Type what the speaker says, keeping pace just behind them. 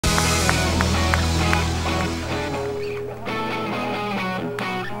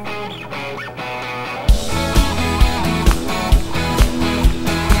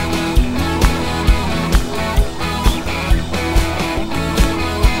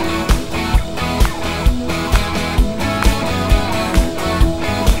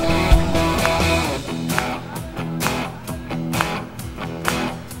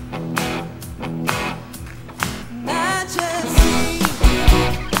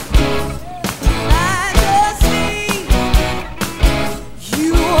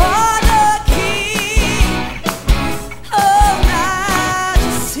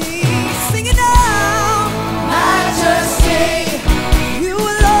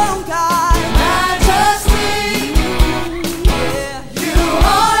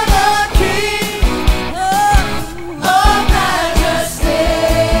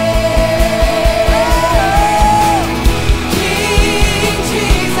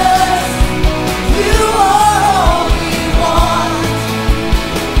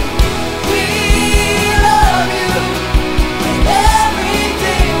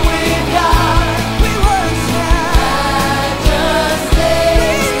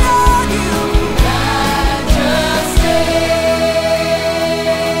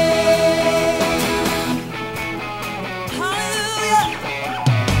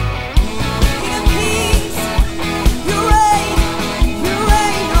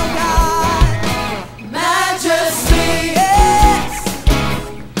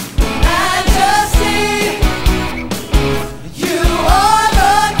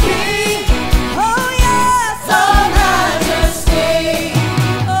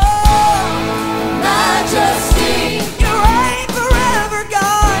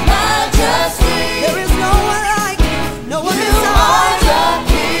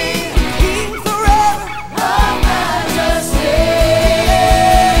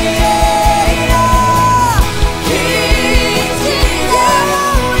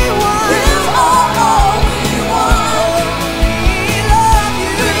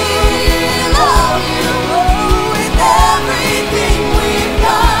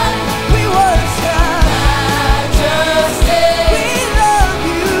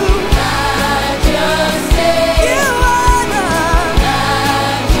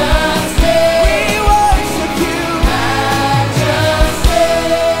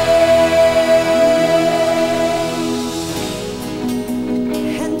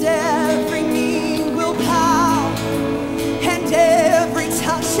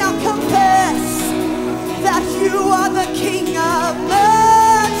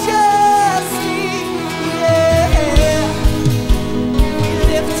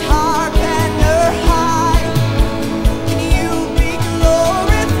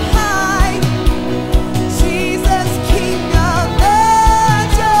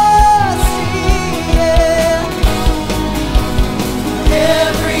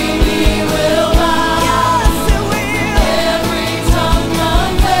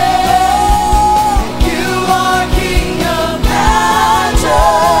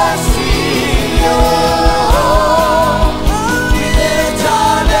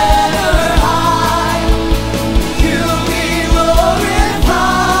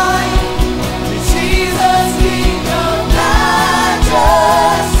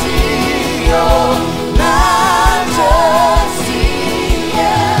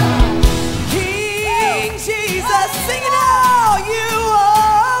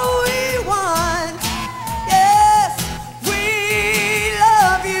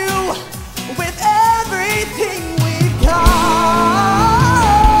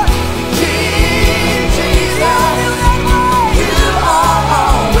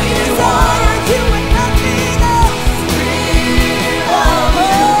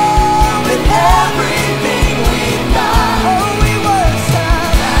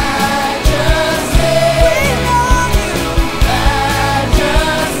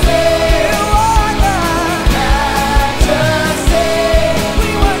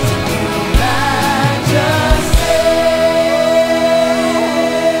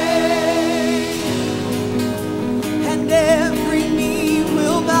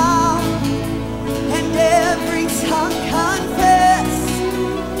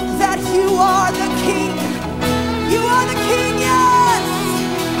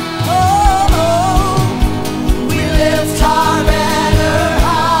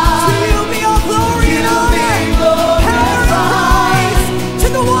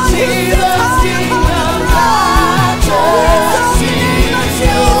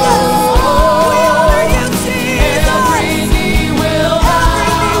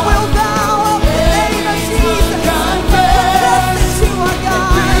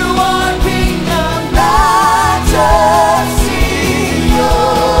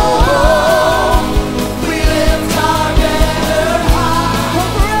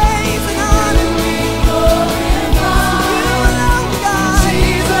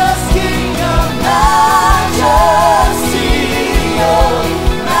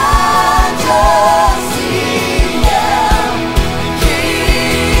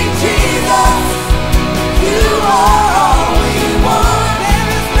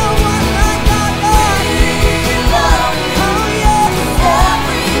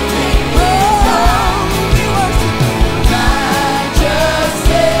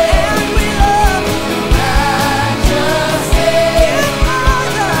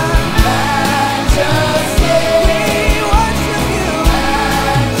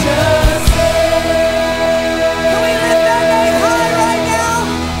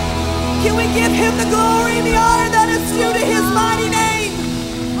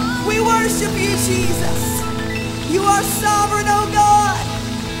worship you, Jesus. You are sovereign, oh God.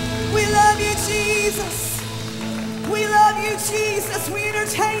 We love you, Jesus. We love you, Jesus. We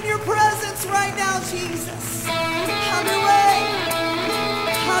entertain your presence right now, Jesus. Have your way.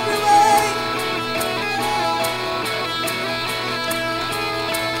 Have your way. Oh,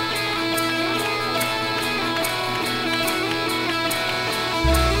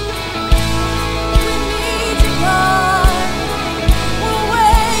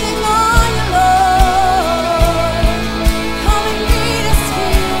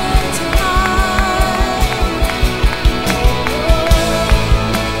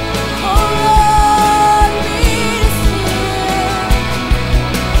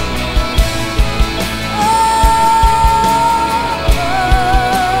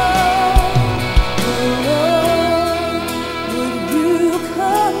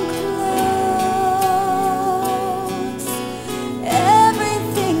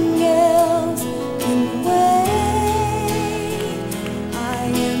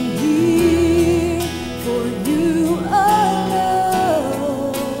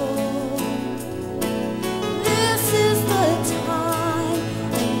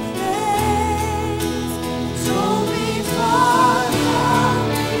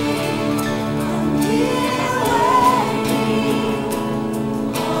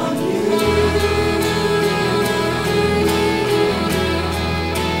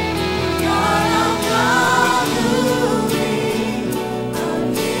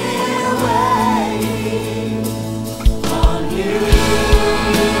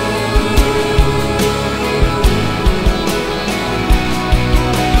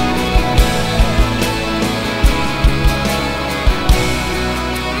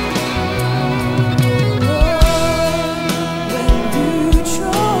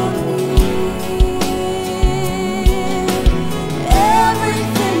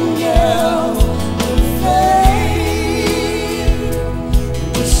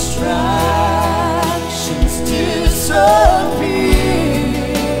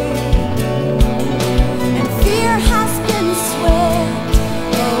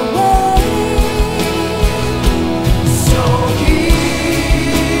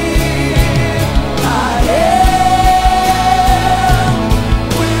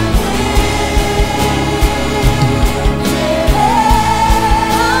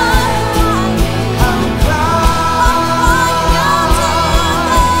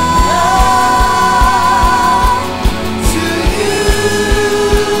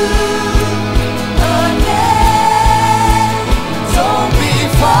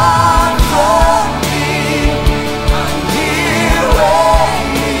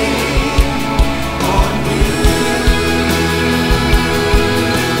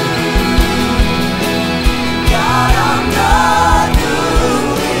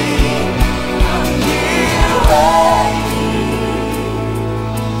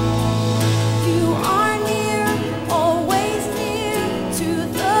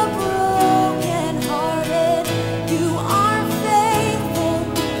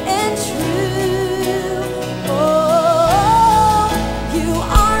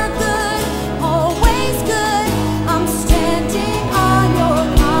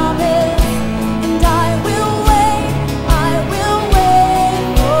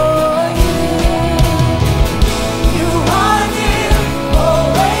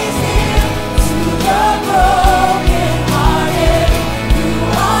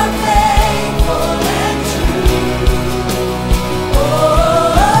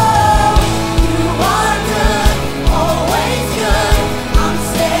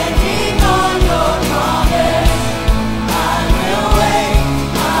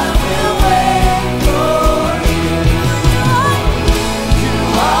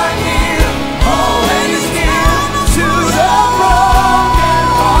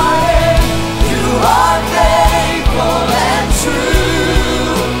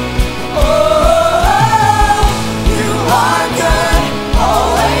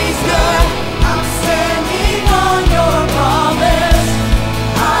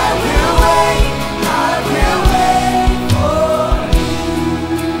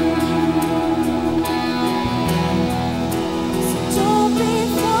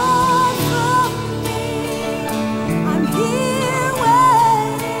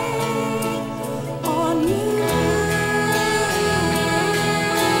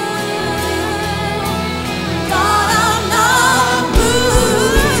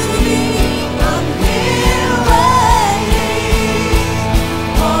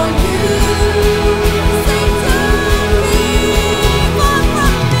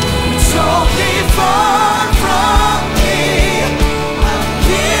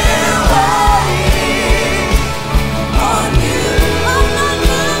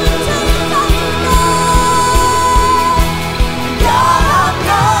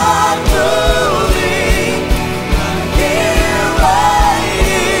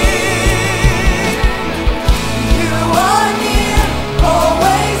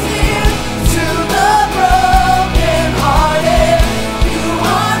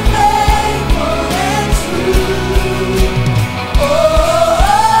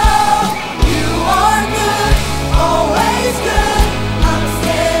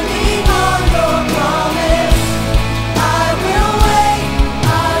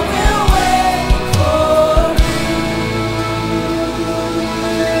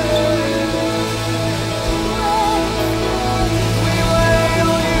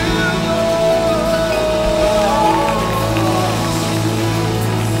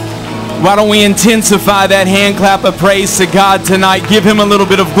 Why don't we intensify that hand clap of praise to God tonight? Give him a little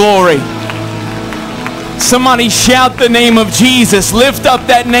bit of glory. Somebody shout the name of Jesus. Lift up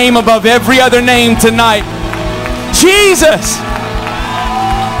that name above every other name tonight. Jesus.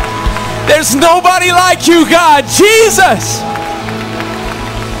 There's nobody like you, God. Jesus.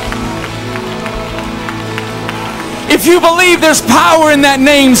 If you believe there's power in that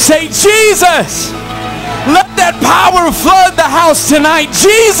name, say Jesus. Let that power flood the house tonight.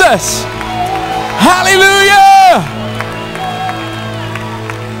 Jesus. Hallelujah.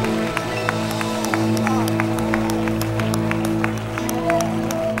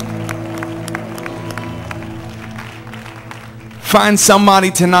 Find somebody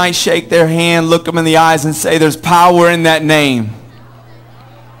tonight, shake their hand, look them in the eyes and say, there's power in that name.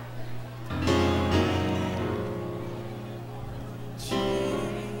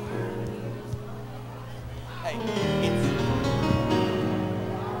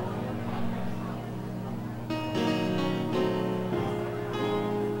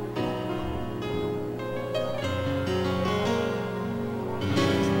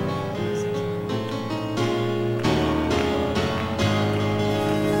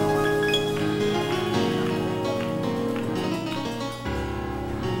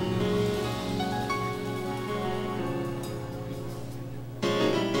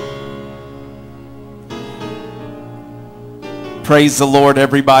 Praise the Lord,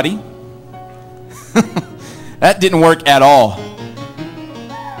 everybody. That didn't work at all.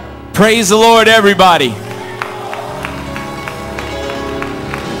 Praise the Lord, everybody.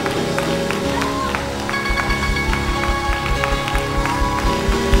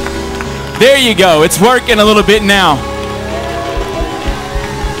 There you go. It's working a little bit now.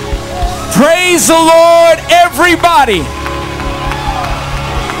 Praise the Lord, everybody.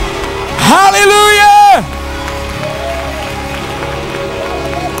 Hallelujah.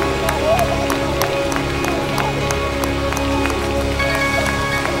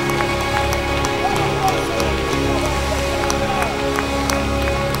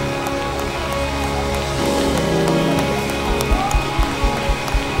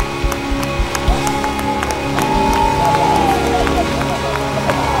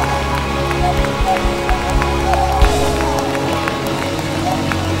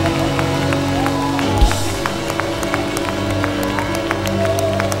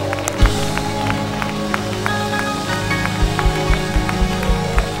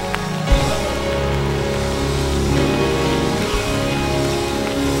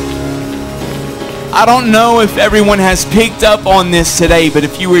 I don't know if everyone has picked up on this today, but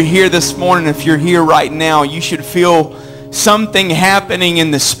if you were here this morning, if you're here right now, you should feel something happening in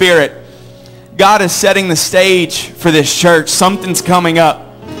the Spirit. God is setting the stage for this church. Something's coming up.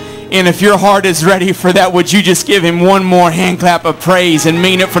 And if your heart is ready for that, would you just give him one more hand clap of praise and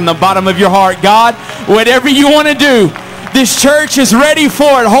mean it from the bottom of your heart? God, whatever you want to do, this church is ready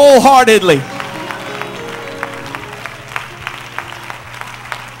for it wholeheartedly.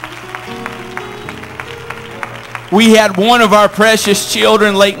 We had one of our precious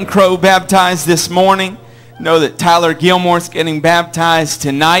children, Leighton Crow, baptized this morning. Know that Tyler Gilmore's getting baptized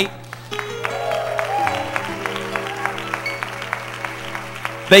tonight.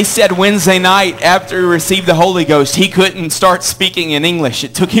 They said Wednesday night after he received the Holy Ghost, he couldn't start speaking in English.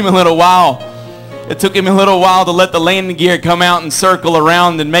 It took him a little while. It took him a little while to let the landing gear come out and circle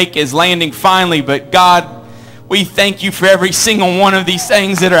around and make his landing finally. But God, we thank you for every single one of these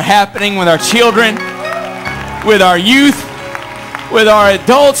things that are happening with our children, with our youth, with our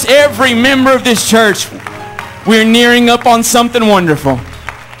adults, every member of this church. We're nearing up on something wonderful.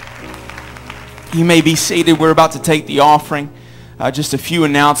 You may be seated. We're about to take the offering. Just a few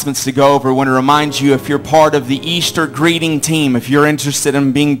announcements to go over. I want to remind you, if you're part of the Easter greeting team, if you're interested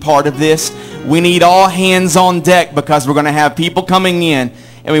in being part of this, we need all hands on deck because we're going to have people coming in,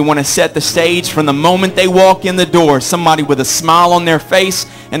 and we want to set the stage from the moment they walk in the door. Somebody with a smile on their face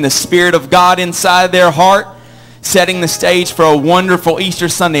and the Spirit of God inside their heart, setting the stage for a wonderful Easter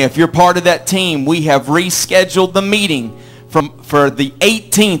Sunday. If you're part of that team, we have rescheduled the meeting for the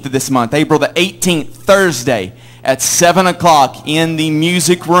 18th of this month, April the 18th, Thursday, at 7 o'clock in the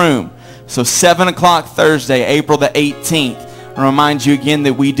music room. So 7 o'clock Thursday, April the 18th. I remind you again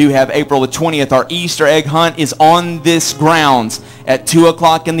that we do have April the 20th. Our Easter egg hunt is on this grounds at 2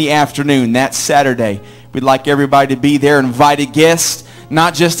 o'clock in the afternoon. That's Saturday. We'd like everybody to be there, invited guests.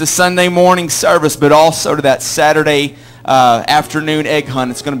 Not just a Sunday morning service, but also to that Saturday afternoon egg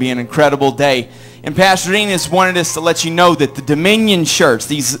hunt. It's going to be an incredible day. And Pastor Dean has wanted us to let you know that the Dominion shirts,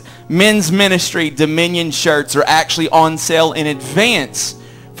 these men's ministry Dominion shirts, are actually on sale in advance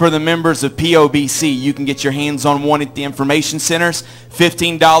for the members of POBC. You can get your hands on one at the information centers.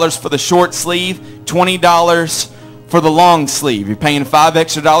 $15 for the short sleeve, $20 for the long sleeve. You're paying $5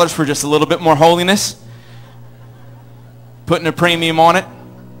 extra for just a little bit more holiness. Putting a premium on it.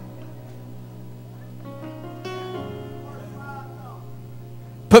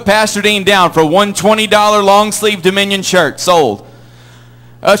 Put Pastor Dean down for one $20 long sleeve Dominion shirt. Sold.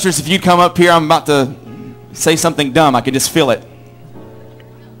 Ushers, if you'd come up here, I'm about to say something dumb. I can just feel it.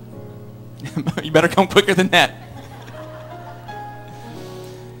 You better come quicker than that.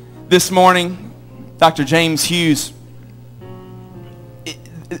 This morning, Dr. James Hughes,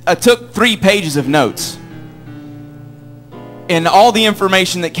 I took 3 pages of notes. And all the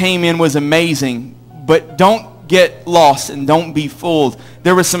information that came in was amazing. But don't get lost and don't be fooled.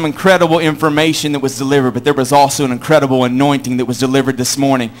 There was some incredible information that was delivered, but there was also an incredible anointing that was delivered this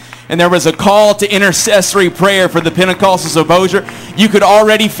morning. And there was a call to intercessory prayer for the Pentecostals of Bossier. You could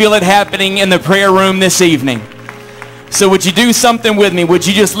already feel it happening in the prayer room this evening. So would you do something with me? Would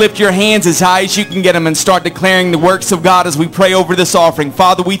you just lift your hands as high as you can get them and start declaring the works of God as we pray over this offering?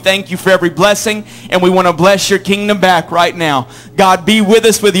 Father, we thank you for every blessing, and we want to bless your kingdom back right now. God, be with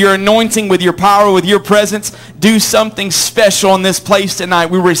us with your anointing, with your power, with your presence. Do something special in this place tonight.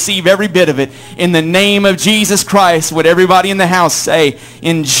 We receive every bit of it. In the name of Jesus Christ, would everybody in the house say,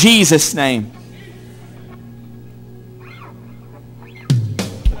 in Jesus' name.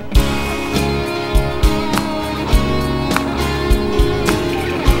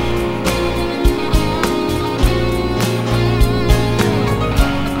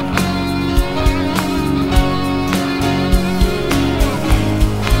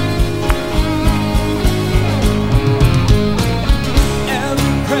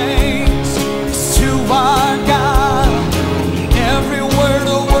 Every word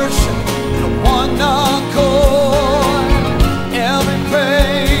of worship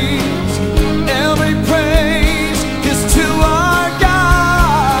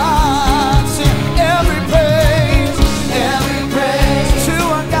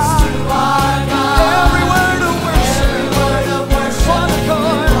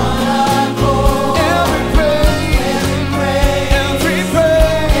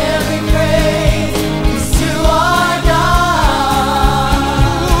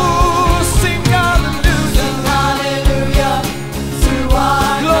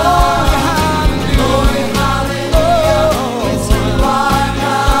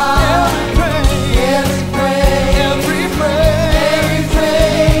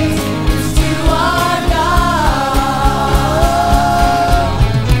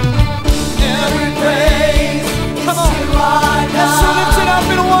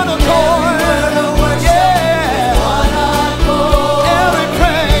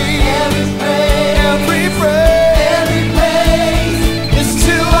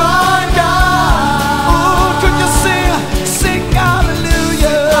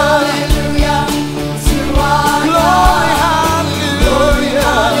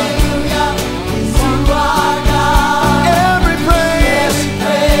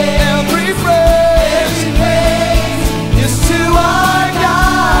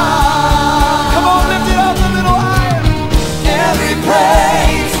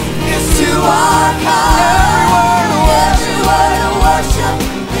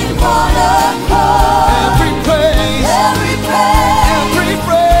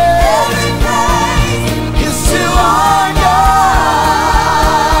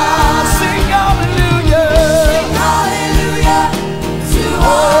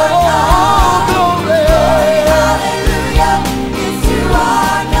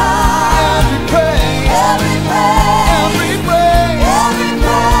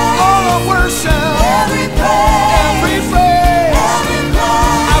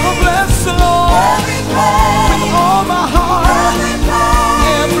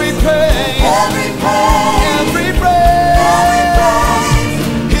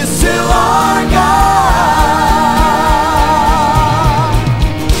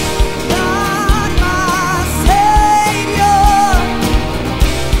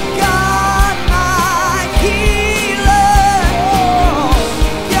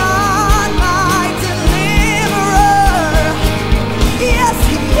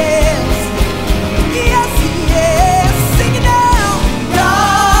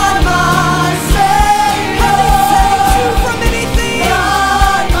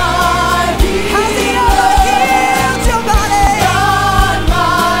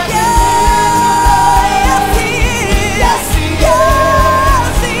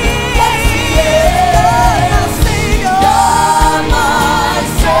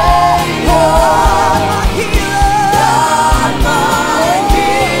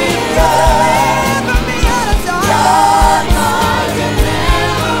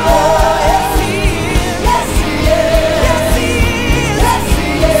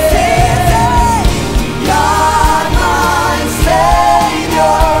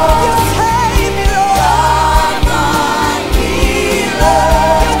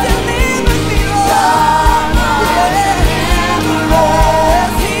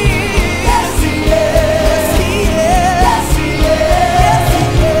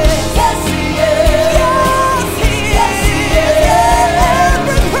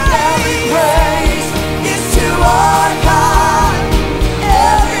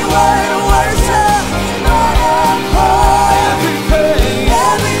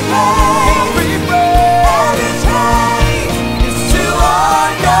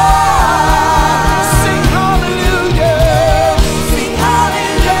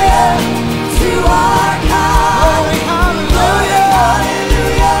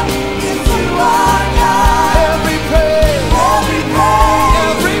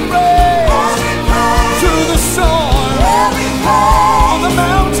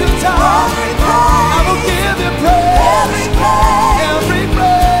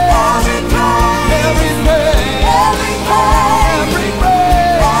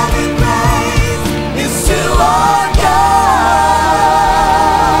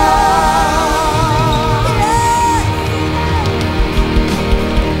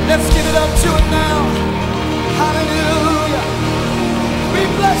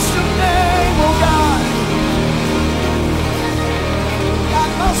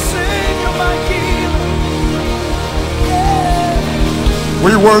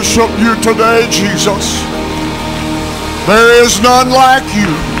We worship you today, Jesus. There is none like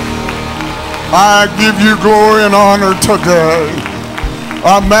you. I give you glory and honor today.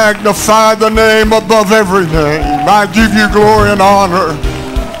 I magnify the name above every name. I give you glory and honor.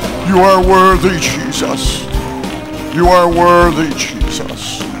 You are worthy, Jesus. You are worthy,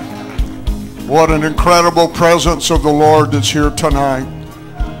 Jesus. What an incredible presence of the Lord that's here tonight.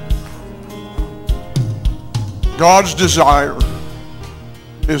 God's desire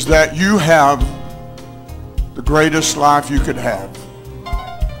is that you have the greatest life you could have.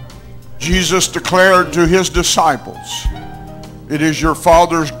 Jesus declared to his disciples, it is your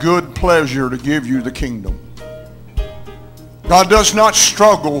Father's good pleasure to give you the kingdom. God does not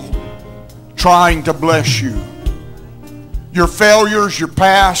struggle trying to bless you. Your failures, your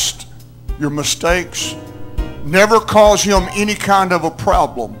past, your mistakes never cause him any kind of a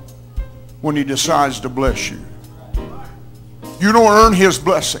problem when he decides to bless you. You don't earn his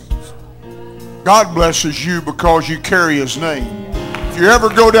blessings. God blesses you because you carry his name. If you ever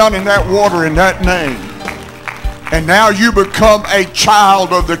go down in that water in that name, and now you become a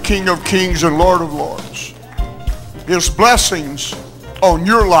child of the King of Kings and Lord of Lords, his blessings on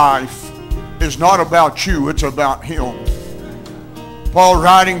your life is not about you, it's about him. Paul,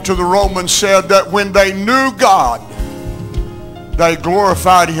 writing to the Romans, said that when they knew God, they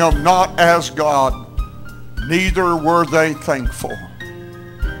glorified him not as God, neither were they thankful.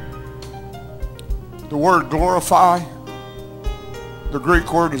 The word glorify, the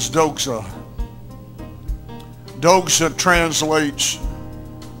Greek word is doxa. Doxa translates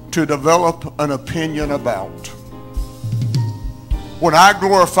to develop an opinion about. When I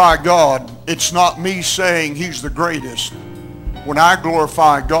glorify God, it's not me saying he's the greatest. When I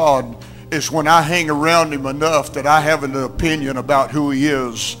glorify God, it's when I hang around him enough that I have an opinion about who he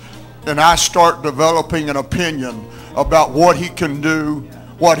is. And I start developing an opinion about what he can do,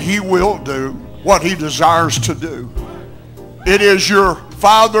 what he will do, what he desires to do. It is your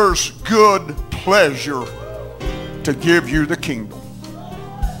Father's good pleasure to give you the kingdom.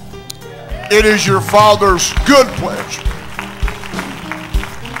 It is your Father's good pleasure.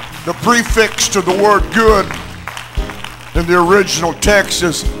 The prefix to the word good in the original text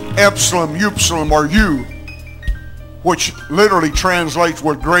is epsilon, upsilon, or you, which literally translates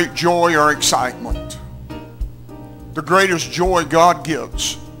with great joy or excitement. The greatest joy God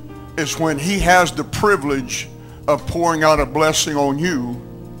gives is when he has the privilege of pouring out a blessing on you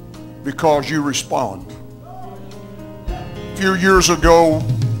because you respond. A few years ago,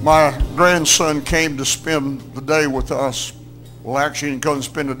 my grandson came to spend the day with us. Well, actually, he didn't come to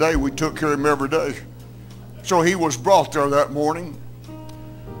spend the day. We took care of him every day. So he was brought there that morning.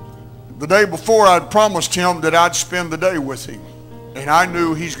 The day before, I'd promised him that I'd spend the day with him. And I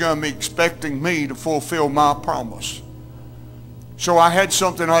knew he's going to be expecting me to fulfill my promise. So I had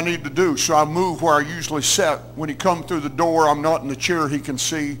something I needed to do. So I moved where I usually sat. When he come through the door, I'm not in the chair he can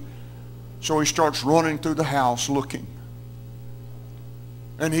see. So he starts running through the house looking.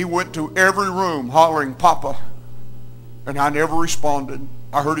 And he went to every room hollering, "Papa." And I never responded.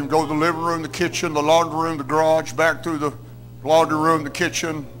 I heard him go to the living room, the kitchen, the laundry room, the garage, back through the laundry room, the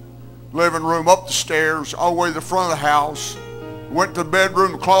kitchen, living room, up the stairs, all the way to the front of the house. Went to the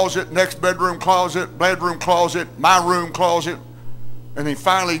bedroom, the closet, next bedroom closet, my room closet. And he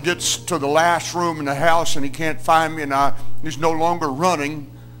finally gets to the last room in the house and he can't find me, and he's no longer running.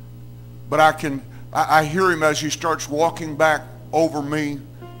 But I hear him as he starts walking back over me.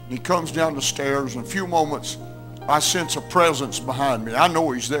 He comes down the stairs. In a few moments, I sense a presence behind me. I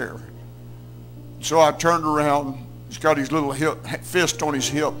know he's there. So I turned around. He's got his little fist on his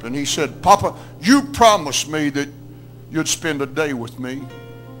hip, and he said, "Papa, you promised me that you'd spend a day with me.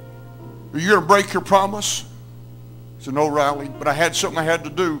 Are you going to break your promise?" I said, "No, Riley, but I had something I had to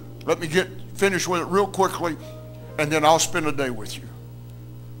do. Let me get finished with it real quickly, and then I'll spend a day with you."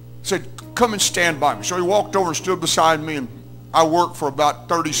 He said, "Come and stand by me." So he walked over and stood beside me, and I worked for about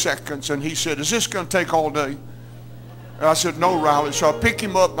 30 seconds, and he said, "Is this going to take all day?" And I said, "No, Riley." So I picked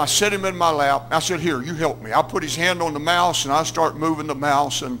him up and I set him in my lap. I said, "Here, you help me." I put his hand on the mouse and I start moving the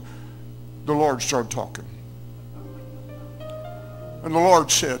mouse, and the Lord started talking. And the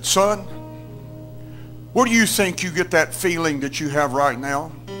Lord said, "Son, where do you think you get that feeling that you have right now?"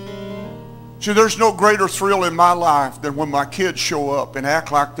 See, there's no greater thrill in my life than when my kids show up and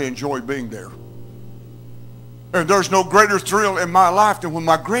act like they enjoy being there. And there's no greater thrill in my life than when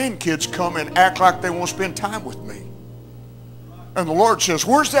my grandkids come and act like they want to spend time with me. And the Lord says,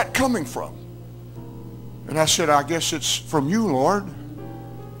 "Where's that coming from?" And I said, "I guess it's from you, Lord."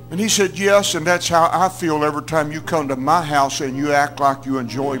 And he said, "Yes, and that's how I feel every time you come to my house and you act like you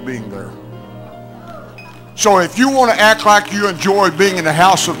enjoy being there." So if you want to act like you enjoy being in the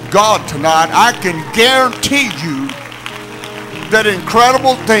house of God tonight, I can guarantee you that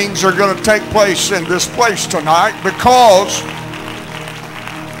incredible things are going to take place in this place tonight, because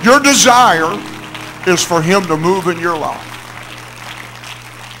your desire is for Him to move in your life.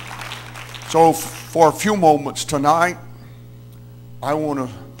 So for a few moments tonight, I want to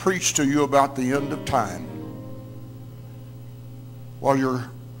preach to you about the end of time. While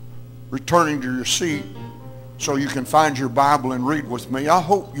you're returning to your seat so you can find your Bible and read with me, I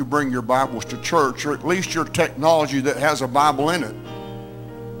hope you bring your Bibles to church, or at least your technology that has a Bible in it.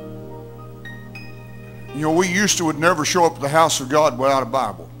 You know, we used to would never show up at the house of God without a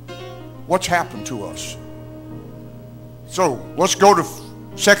Bible. What's happened to us? So let's go to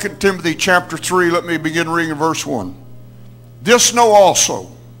 2 Timothy chapter 3. Let me begin reading verse 1. This know also,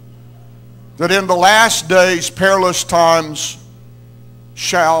 that in the last days perilous times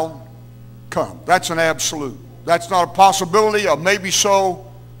shall come. That's an absolute. That's not a possibility, a maybe so,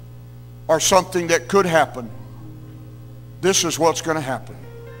 or something that could happen. This is what's going to happen.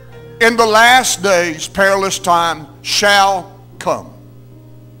 In the last days perilous time shall come.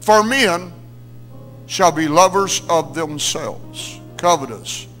 For men shall be lovers of themselves,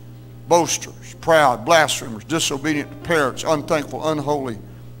 covetous, boasters, proud, blasphemers, disobedient to parents, unthankful, unholy,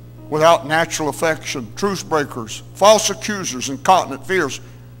 without natural affection, truce breakers, false accusers, incontinent, fierce,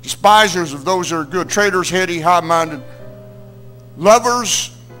 despisers of those that are good, traitors, heady, high-minded,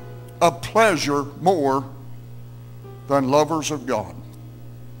 lovers of pleasure more than lovers of God,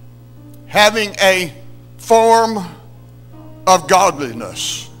 having a form of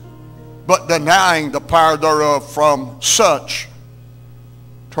godliness, but denying the power thereof. From such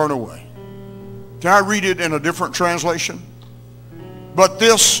turn away. Can I read it in a different translation? But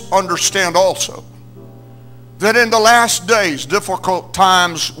this understand also, that in the last days difficult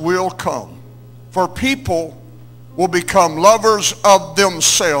times will come. For people will become lovers of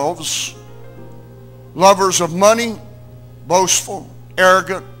themselves, lovers of money, boastful,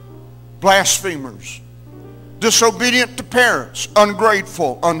 arrogant, blasphemers, disobedient to parents,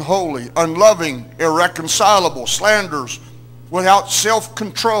 ungrateful, unholy, unloving, irreconcilable, slanderers, without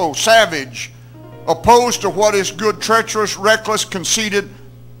self-control, savage, opposed to what is good, treacherous, reckless, conceited,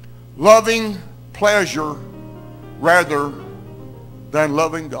 loving pleasure rather than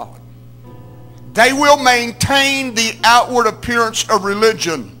loving God. They will maintain the outward appearance of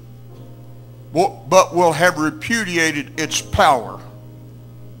religion, but will have repudiated its power.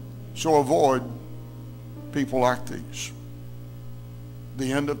 So avoid people like these.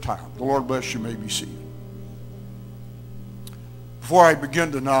 The end of time. The Lord bless you. May be seated. Before I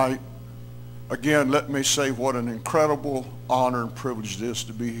begin tonight, again, let me say what an incredible honor and privilege it is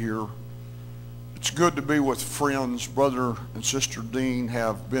to be here. It's good to be with friends. Brother and Sister Dean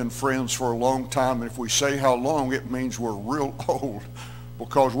have been friends for a long time, and if we say how long, it means we're real old,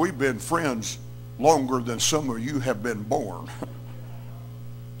 because we've been friends longer than some of you have been born.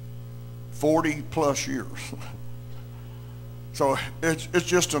 40 plus years. So it's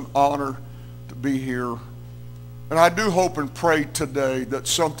just an honor to be here. And I do hope and pray today that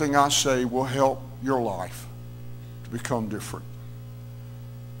something I say will help your life to become different.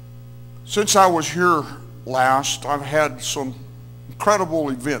 Since I was here last, I've had some incredible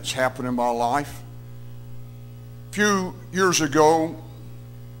events happen in my life. A few years ago,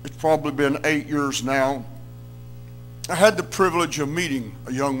 it's probably been 8 years now, I had the privilege of meeting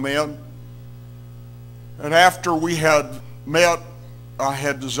a young man. And after we had met, I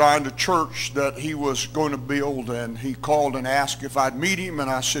had designed a church that he was going to build, and he called and asked if I'd meet him, and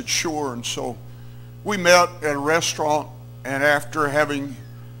I said sure. And so we met at a restaurant, and after having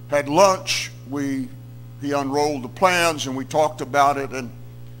had lunch, he unrolled the plans and we talked about it. And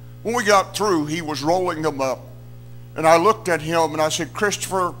when we got through, he was rolling them up, and I looked at him and I said,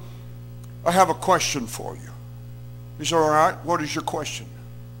 Christopher, I have a question for you. He said, all right, what is your question?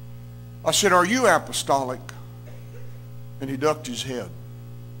 I said, are you apostolic? And he ducked his head.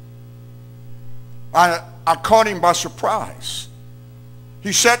 I caught him by surprise.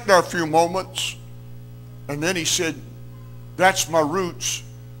 He sat there a few moments, and then he said, that's my roots,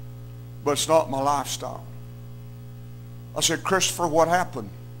 but it's not my lifestyle. I said, Christopher, what happened?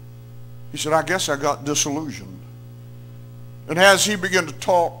 He said, I guess I got disillusioned. And as he began to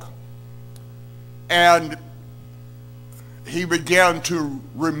talk, and he began to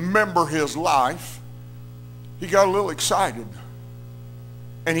remember his life, he got a little excited.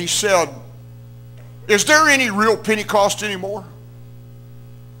 And he said, is there any real Pentecost anymore?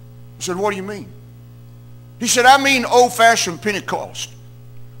 I said, what do you mean? He said, I mean old-fashioned Pentecost,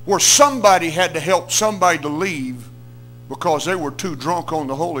 where somebody had to help somebody to leave because they were too drunk on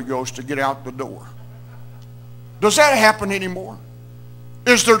the Holy Ghost to get out the door. Does that happen anymore?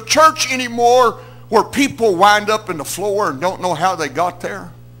 Is there church anymore where people wind up in the floor and don't know how they got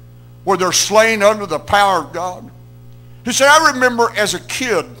there? Where they're slain under the power of God? He said, I remember as a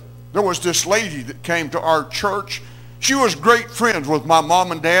kid, there was this lady that came to our church. She was great friends with my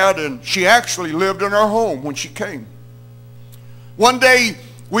mom and dad, and she actually lived in our home when she came. One day,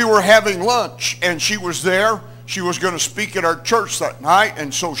 we were having lunch, and she was there. She was going to speak at our church that night,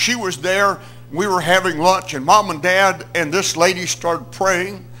 and so she was there. We were having lunch, and mom and dad and this lady started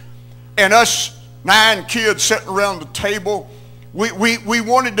praying. And us 9 kids sitting around the table, we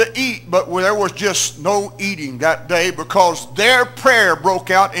wanted to eat, but there was just no eating that day because their prayer broke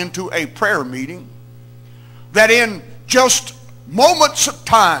out into a prayer meeting that in just moments of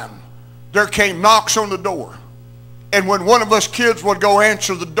time, there came knocks on the door. And when one of us kids would go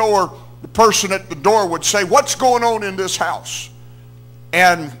answer the door, the person at the door would say, what's going on in this house?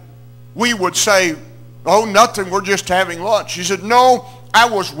 And we would say, oh, nothing, we're just having lunch. He said, no, I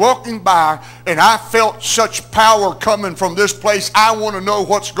was walking by and I felt such power coming from this place. I want to know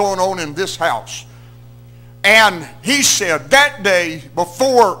what's going on in this house. And he said that day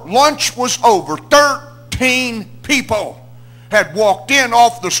before lunch was over, 13 people had walked in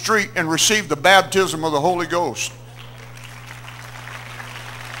off the street and received the baptism of the Holy Ghost.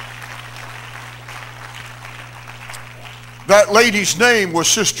 That lady's name was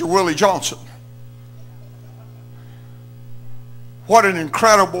Sister Willie Johnson. What an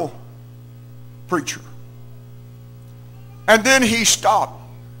incredible preacher. And then he stopped.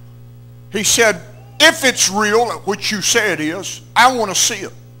 He said, if it's real, which you say it is, I want to see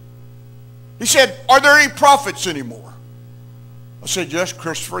it. He said, are there any prophets anymore? I said, yes,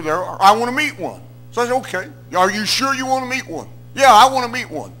 Christopher, there are. I want to meet one. So I said, okay. Are you sure you want to meet one? Yeah, I want to meet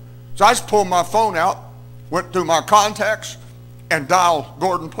one. So I just pulled my phone out, went through my contacts, and dialed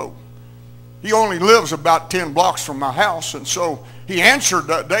Gordon Pope. He only lives about 10 blocks from my house, and so he answered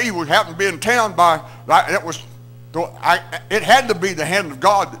that day. He happened to be in town it had to be the hand of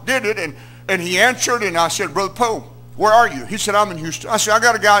God that did it, and he answered, and I said, Brother Pope, where are you? He said, I'm in Houston. I said, I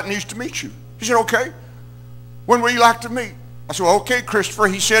got a guy that needs to meet you. He said, okay. When would you like to meet? I said, well, okay, Christopher.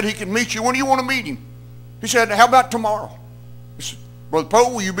 He said he can meet you. When do you want to meet him? He said, how about tomorrow? I said, Brother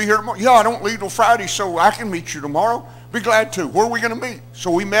Pope, will you be here tomorrow? Yeah, I don't leave till Friday, so I can meet you tomorrow. Be glad to. Where are we going to meet?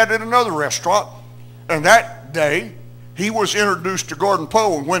 So we met at another restaurant, and that day he was introduced to Gordon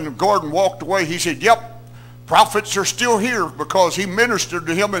Poe, and when Gordon walked away, he said, yep, prophets are still here, because he ministered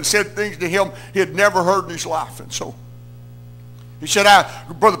to him and said things to him he had never heard in his life. And so he said,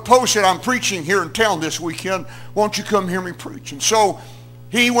 Brother Poe said, I'm preaching here in town this weekend. Won't you come hear me preach? And so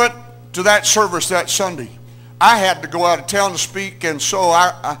he went to that service that Sunday. I had to go out of town to speak, and so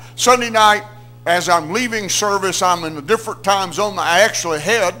Sunday night, as I'm leaving service, I'm in a different time zone I actually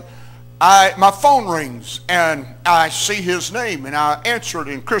had. My phone rings, and I see his name, and I answered,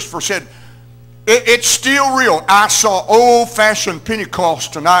 and Christopher said, it's still real. I saw old-fashioned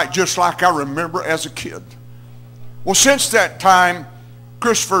Pentecost tonight, just like I remember as a kid. Well, since that time,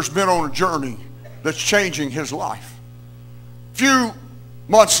 Christopher's been on a journey that's changing his life. A few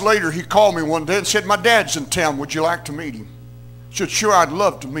months later, he called me one day and said, my dad's in town. Would you like to meet him? I said, sure, I'd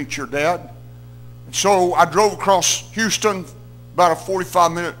love to meet your dad. So I drove across Houston, about a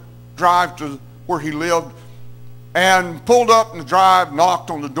 45-minute drive to where he lived, and pulled up in the drive, knocked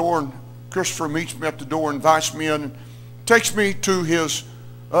on the door, and Christopher meets me at the door, invites me in, and takes me to his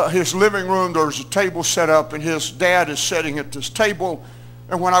living room. There's a table set up, and his dad is sitting at this table.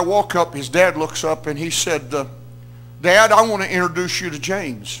 And when I walk up, his dad looks up, and he said, Dad, I want to introduce you to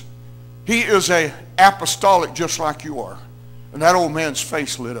James. He is an apostolic just like you are. And that old man's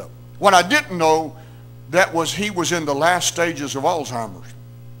face lit up. What I didn't know, that was he was in the last stages of Alzheimer's.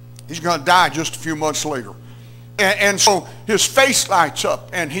 He's going to die just a few months later. And so his face lights up,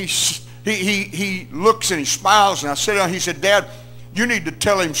 and he looks and he smiles, and I sit down. He said, Dad, you need to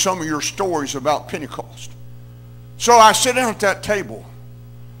tell him some of your stories about Pentecost. So I sit down at that table,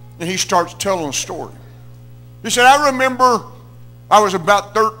 and he starts telling a story. He said, I remember I was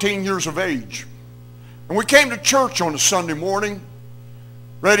about 13 years of age, and we came to church on a Sunday morning,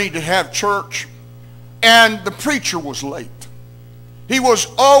 ready to have church, and the preacher was late. He was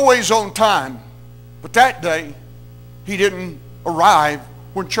always on time, but that day he didn't arrive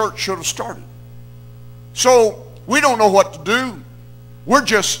when church should have started. So we don't know what to do. We're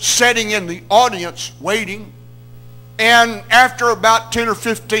just sitting in the audience waiting, and after about 10 or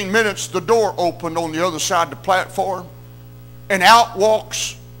 15 minutes, the door opened on the other side of the platform, and out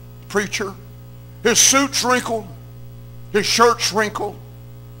walks the preacher. His suit's wrinkled, his shirt's wrinkled,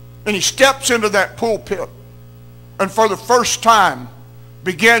 and he steps into that pulpit, and for the first time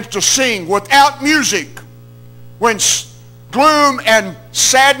begins to sing without music when gloom and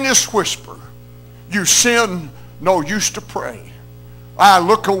sadness whisper, you sin no use to pray, I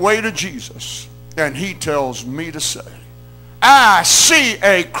look away to Jesus, and he tells me to say, I see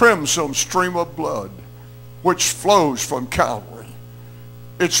a crimson stream of blood which flows from Calvary.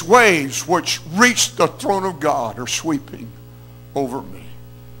 Its waves which reach the throne of God are sweeping over me.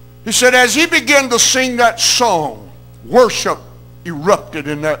 He said, as he began to sing that song, worship erupted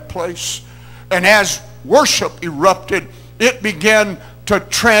in that place. And as worship erupted, it began to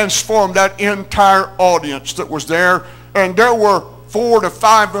transform that entire audience that was there. And there were 400 to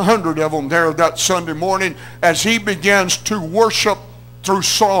 500 of them there that Sunday morning as he begins to worship through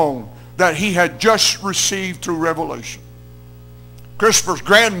song that he had just received through revelation. Christopher's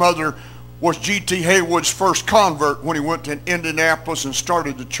grandmother was G.T. Haywood's first convert when he went to Indianapolis and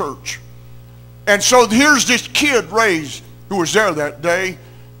started the church. And so here's this kid raised who was there that day.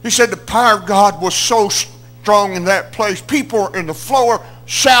 He said the power of God was so strong in that place. People were in the floor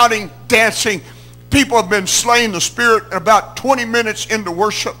shouting, dancing. People have been slaying the Spirit. About 20 minutes into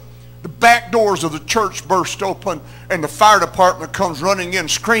worship, the back doors of the church burst open and the fire department comes running in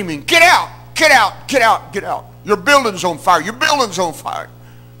screaming, get out, get out, get out, get out. Your building's on fire, your building's on fire.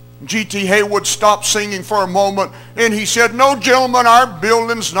 G.T. Haywood stopped singing for a moment and he said, no, gentlemen, our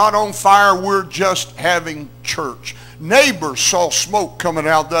building's not on fire. We're just having church. Neighbors saw smoke coming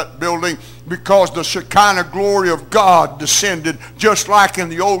out of that building because the Shekinah glory of God descended just like in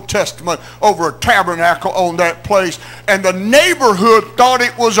the Old Testament over a tabernacle on that place. And the neighborhood thought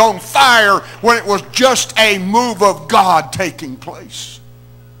it was on fire when it was just a move of God taking place.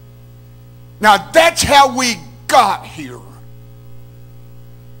 Now that's how we got here.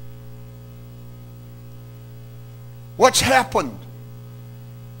 What's happened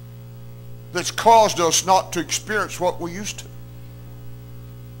that's caused us not to experience what we used to?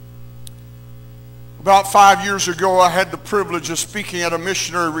 About 5 years ago, I had the privilege of speaking at a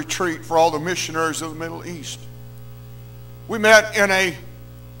missionary retreat for all the missionaries of the Middle East. We met in a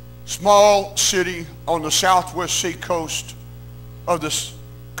small city on the southwest seacoast of this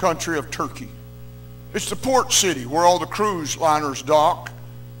country of Turkey. It's the port city where all the cruise liners dock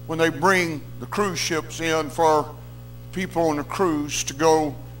when they bring the cruise ships in for people on a cruise to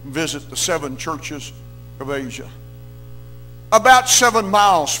go visit the 7 churches of Asia. About 7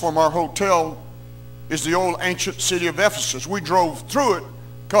 miles from our hotel is the old ancient city of Ephesus. We drove through it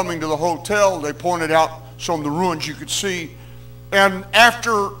coming to the hotel. They pointed out some of the ruins you could see. And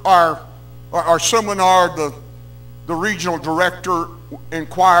after our seminar, the regional director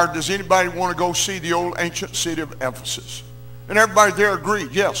inquired, does anybody want to go see the old ancient city of Ephesus? And everybody there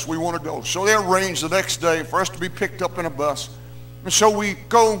agreed, yes, we want to go. So they arranged the next day for us to be picked up in a bus. And so we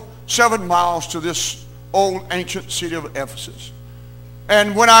go 7 miles to this old ancient city of Ephesus.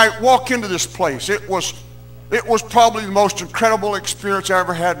 And when I walk into this place, it was probably the most incredible experience I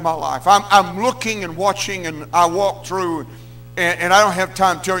ever had in my life. I'm looking and watching, and I walk through, and I don't have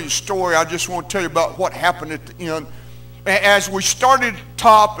time to tell you the story. I just want to tell you about what happened at the end. As we started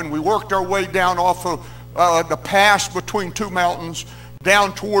top and we worked our way down off of the pass between 2 mountains,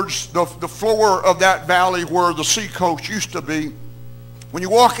 down towards the floor of that valley where the seacoast used to be. When you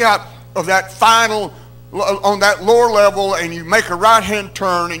walk out of that final, on that lower level, and you make a right-hand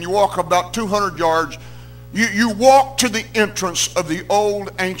turn and you walk about 200 yards, you walk to the entrance of the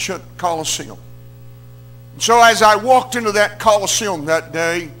old ancient Colosseum. So as I walked into that Colosseum that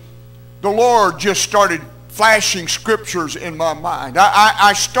day, the Lord just started flashing scriptures in my mind.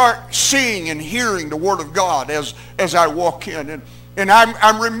 I start seeing and hearing the Word of God as I walk in. And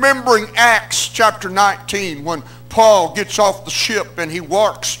I'm remembering Acts chapter 19 when Paul gets off the ship and he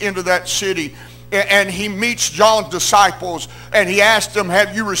walks into that city and he meets John's disciples and he asks them,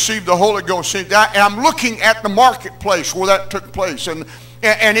 have you received the Holy Ghost? And I'm looking at the marketplace where that took place. And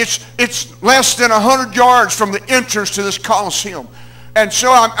it's less than 100 yards from the entrance to this Colosseum. And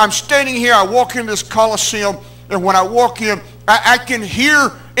so I'm standing here, I walk into this Colosseum, and when I walk in, I can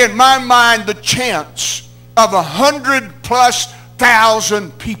hear in my mind the chants of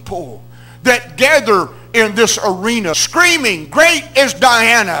 100,000+ people that gather in this arena, screaming, great is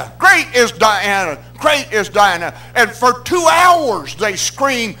Diana, great is Diana, great is Diana. And for 2 hours they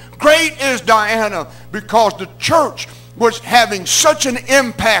scream, great is Diana, because the church was having such an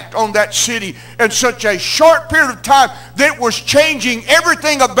impact on that city in such a short period of time that was changing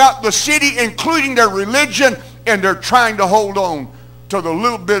everything about the city, including their religion, and they're trying to hold on to the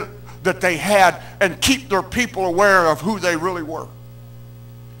little bit that they had and keep their people aware of who they really were.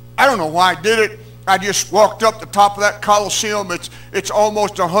 I don't know why I did it. I just walked up the top of that Colosseum. It's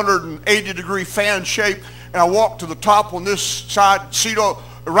almost 180-degree fan shape. And I walked to the top on this side, seat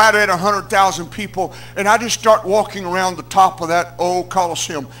right at 100,000 people, and I just start walking around the top of that old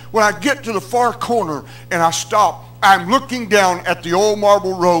Coliseum. When I get to the far corner and I stop, I'm looking down at the old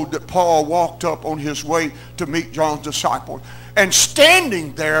marble road that Paul walked up on his way to meet John's disciples. And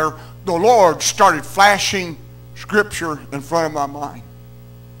standing there, the Lord started flashing Scripture in front of my mind.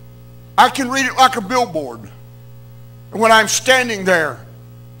 I can read it like a billboard. And when I'm standing there,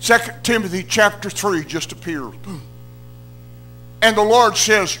 2 Timothy chapter 3 just appeared. And the Lord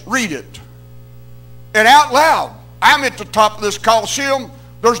says, read it. And out loud, I'm at the top of this Coliseum.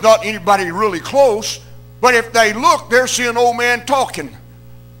 There's not anybody really close. But if they look, they'll see an old man talking.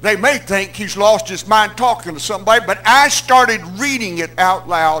 They may think he's lost his mind talking to somebody, but I started reading it out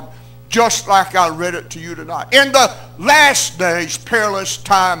loud just like I read it to you tonight. In the last days, perilous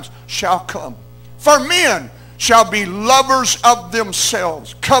times shall come. For men shall be lovers of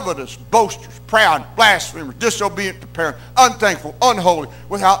themselves, covetous, boasters, proud, blasphemers, disobedient to parents, unthankful, unholy,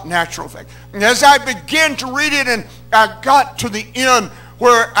 without natural faith. And as I began to read it, and I got to the end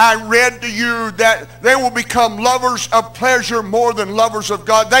where I read to you that they will become lovers of pleasure more than lovers of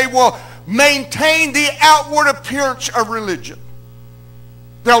God. They will maintain the outward appearance of religion.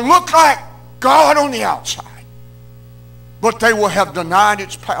 They'll look like God on the outside, but they will have denied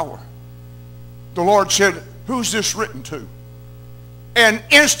its power. The Lord said, who's this written to? And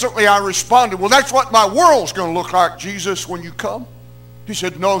instantly I responded, well, that's what my world's going to look like, Jesus, when you come. He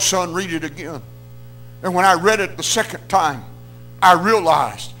said, no, son, read it again. And when I read it the second time, I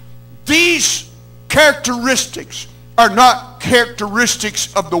realized these characteristics are not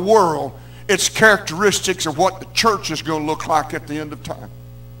characteristics of the world. It's characteristics of what the church is going to look like at the end of time.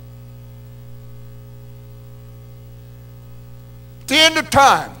 At the end of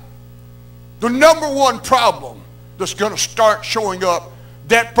time, the number one problem that's going to start showing up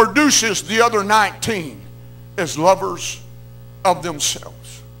that produces the other 19 is lovers of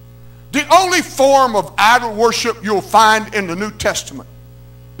themselves. The only form of idol worship you'll find in the New Testament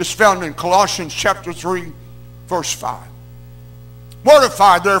is found in Colossians chapter 3, verse 5.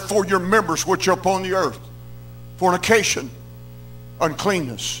 Mortify therefore your members which are upon the earth, fornication,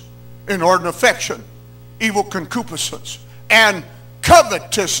 uncleanness, inordinate affection, evil concupiscence, and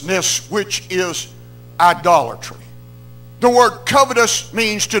covetousness, which is idolatry. The word covetous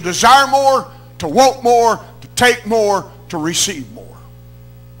means to desire more, to want more, to take more, to receive more.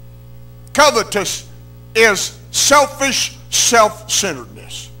 Covetous is selfish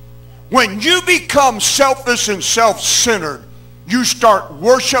self-centeredness. When you become selfish and self-centered, you start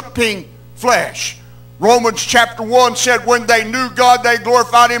worshiping flesh. Romans chapter 1 said, when they knew God, they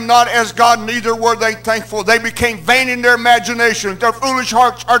glorified him not as God, neither were they thankful. They became vain in their imagination. Their foolish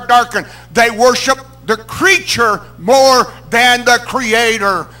hearts are darkened. They worship the creature more than the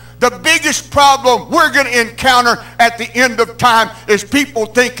Creator. The biggest problem we're going to encounter at the end of time is people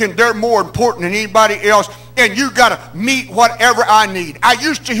thinking they're more important than anybody else, and you got to meet whatever I need. I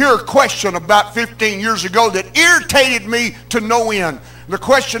used to hear a question about 15 years ago that irritated me to no end. The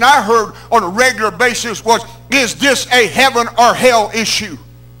question I heard on a regular basis was, is this a heaven or hell issue?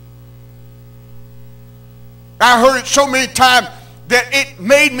 I heard it so many times that it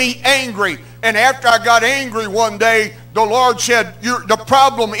made me angry. And after I got angry one day, the Lord said, the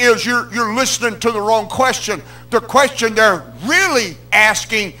problem is you're listening to the wrong question. The question they're really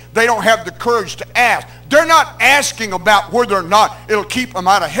asking, they don't have the courage to ask. They're not asking about whether or not it'll keep them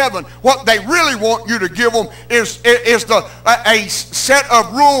out of heaven. What they really want you to give them is a set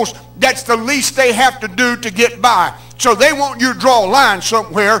of rules that's the least they have to do to get by. So they want you to draw a line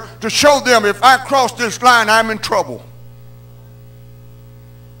somewhere to show them, if I cross this line, I'm in trouble.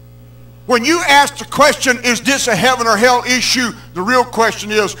 When you ask the question, is this a heaven or hell issue, the real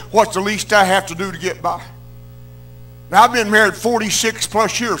question is, what's the least I have to do to get by? Now, I've been married 46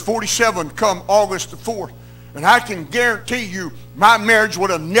 plus years, 47 come August the 4th. And I can guarantee you my marriage would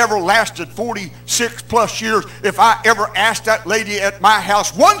have never lasted 46 plus years if I ever asked that lady at my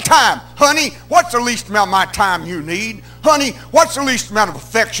house one time, honey, what's the least amount of my time you need? Honey, what's the least amount of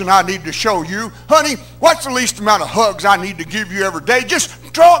affection I need to show you? Honey, what's the least amount of hugs I need to give you every day?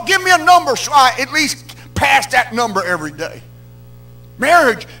 Just give me a number so I at least pass that number every day.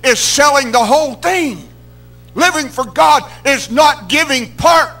 Marriage is selling the whole thing. Living for God is not giving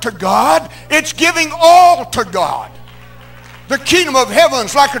part to God. It's giving all to God. The kingdom of heaven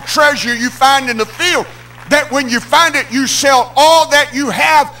is like a treasure you find in the field, that when you find it, you sell all that you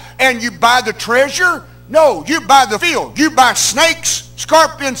have and you buy the treasure. No, you buy the field. You buy snakes,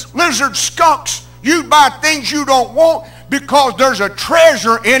 scorpions, lizards, skunks. You buy things you don't want because there's a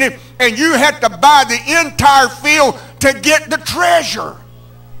treasure in it, and you have to buy the entire field to get the treasure.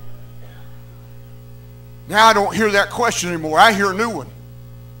 Now I don't hear that question anymore. I hear a new one.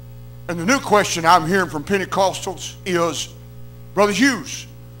 And the new question I'm hearing from Pentecostals is, Brother Hughes,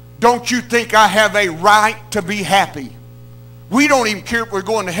 don't you think I have a right to be happy? We don't even care if we're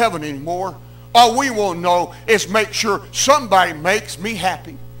going to heaven anymore. All we want to know is make sure somebody makes me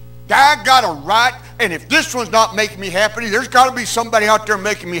happy. I got a right, and if this one's not making me happy, there's got to be somebody out there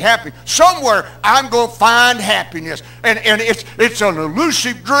making me happy. Somewhere I'm going to find happiness. And it's an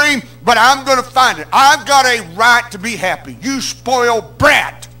elusive dream, but I'm going to find it. I've got a right to be happy. You spoiled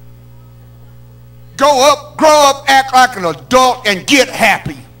brat. Go up, grow up, act like an adult, and get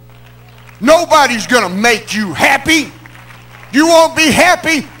happy. Nobody's going to make you happy. You won't be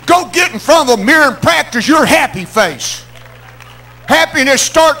happy? Go get in front of a mirror and practice your happy face. Happiness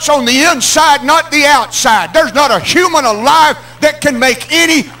starts on the inside, not the outside. There's not a human alive that can make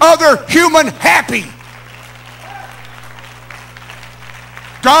any other human happy.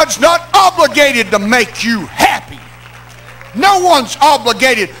 God's not obligated to make you happy. No one's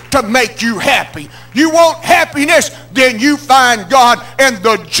obligated to make you happy. You want happiness, then you find God, and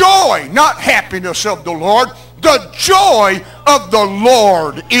the joy, not happiness of the Lord, the joy of the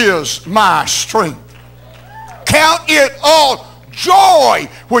Lord is my strength. Count it all joy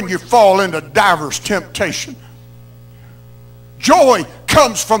when you fall into divers temptation. Joy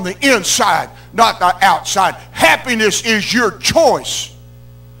comes from the inside, not the outside. Happiness is your choice.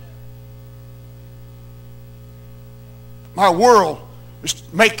 My world is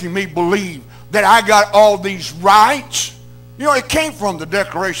making me believe that I got all these rights. You know, it came from the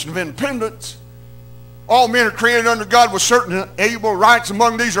Declaration of Independence. All men are created under God with certain inalienable rights.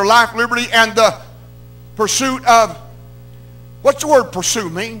 Among these are life, liberty, and the pursuit of, what's the word pursue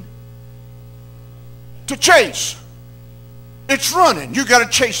mean? To chase. It's running. You got to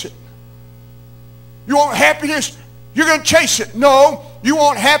chase it. You want happiness? You're going to chase it. No, you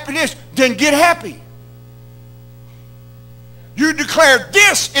want happiness? Then get happy. You declare,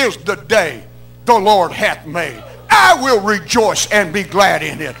 this is the day the Lord hath made. I will rejoice and be glad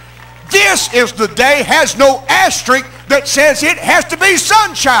in it. This is the day, has no asterisk that says it has to be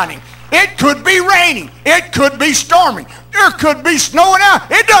sun shining. It could be raining. It could be storming. There could be snowing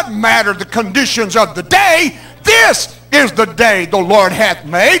out. It doesn't matter the conditions of the day. This is the day the Lord hath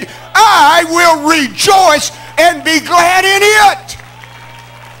made. I will rejoice and be glad in it.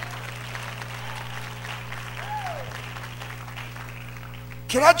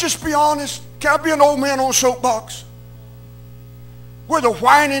 Can I just be honest? Can I be an old man on a soapbox? We're the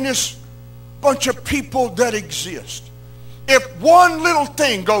whiningest bunch of people that exist. If one little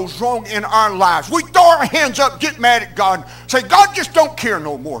thing goes wrong in our lives, we throw our hands up, get mad at God, say, God just don't care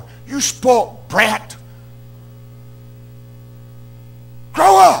no more. You spoiled brat.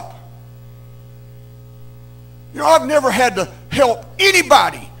 Grow up. You know, I've never had to help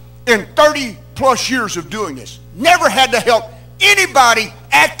anybody in 30 plus years of doing this. Never had to help anybody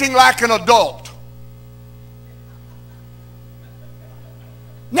acting like an adult.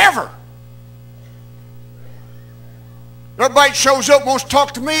 Never. Everybody shows up, wants to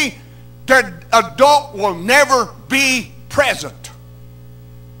talk to me, that adult will never be present.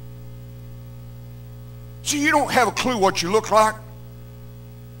 See, you don't have a clue what you look like.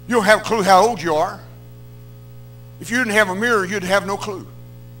 You don't have a clue how old you are. If you didn't have a mirror, you'd have no clue.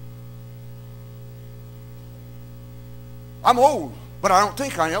 I'm old, but I don't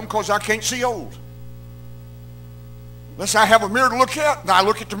think I am because I can't see old. Unless I have a mirror to look at, and I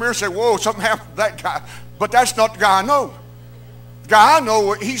look at the mirror and say, whoa, something happened to that guy. But that's not the guy I know. The guy I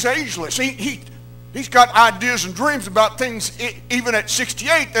know, he's ageless. He's got ideas and dreams about things, even at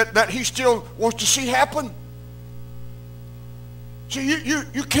 68, that he still wants to see happen. See,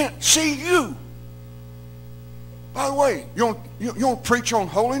 you can't see you. By the way, you don't preach on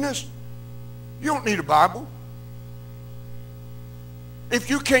holiness? You don't need a Bible. If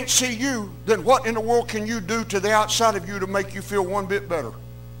you can't see you, then what in the world can you do to the outside of you to make you feel one bit better?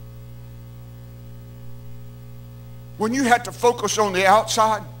 When you have to focus on the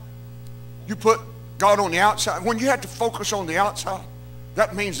outside, you put God on the outside. When you have to focus on the outside,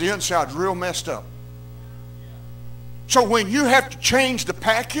 that means the inside's real messed up. So when you have to change the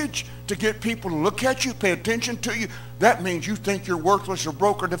package to get people to look at you, pay attention to you, that means you think you're worthless or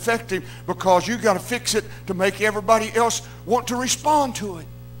broke or defective because you got to fix it to make everybody else want to respond to it.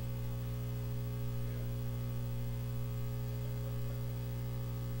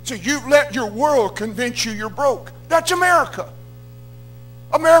 So you've let your world convince you you're broke. That's America.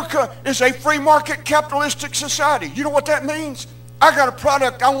 America is a free market capitalistic society. You know what that means? I got a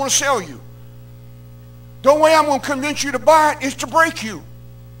product I want to sell you. The only way I'm going to convince you to buy it is to break you.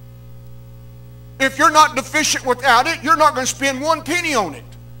 If you're not deficient without it, you're not going to spend one penny on it.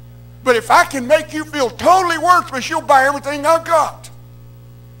 But if I can make you feel totally worthless, you'll buy everything I've got.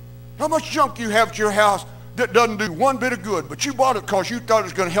 How much junk do you have at your house that doesn't do one bit of good, but you bought it because you thought it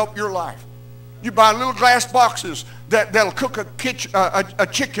was going to help your life? You buy little glass boxes that'll cook a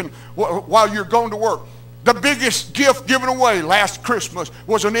chicken while you're going to work. The biggest gift given away last Christmas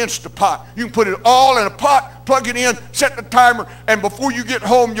was an Instapot. You can put it all in a pot, plug it in, set the timer, and before you get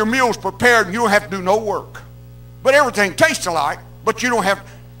home, your meal's prepared and you don't have to do no work. But everything tastes alike, but you don't have...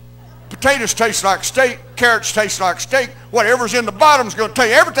 Potatoes taste like steak, carrots taste like steak, whatever's in the bottom's going to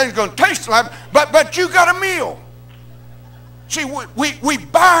taste, everything's going to taste like, but you got a meal. See, we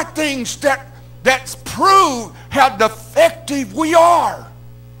buy things that prove how defective we are.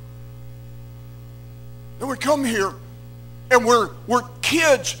 And we come here and we're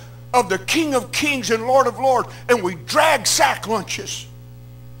kids of the King of Kings and Lord of Lords, and we drag sack lunches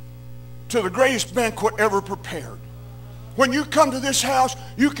to the greatest banquet ever prepared. When you come to this house,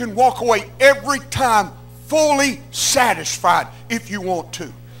 you can walk away every time fully satisfied if you want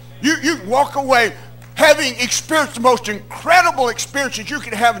to. You can walk away having experienced the most incredible experiences you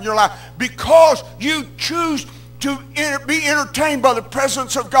can have in your life because you choose to be entertained by the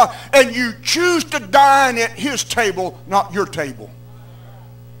presence of God, and you choose to dine at his table, not your table.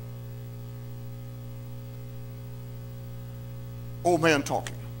 Old man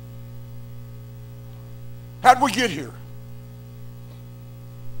talking. How'd we get here?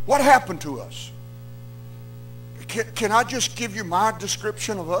 What happened to us? Can I just give you my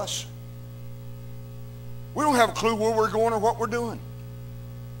description of us? We don't have a clue where we're going or what we're doing.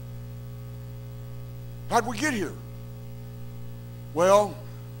 How'd we get here? Well,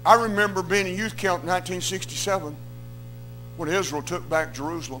 I remember being in youth camp in 1967 when Israel took back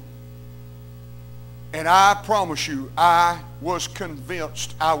Jerusalem. And I promise you, I was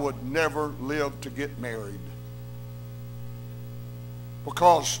convinced I would never live to get married.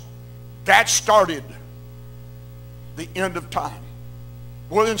 Because that started the end of time.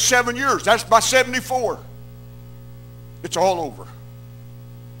 Within 7 years, that's by 74. It's all over.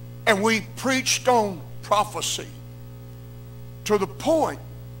 And we preached on prophecy to the point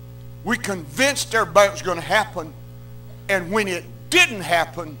we convinced everybody it was going to happen, and when it didn't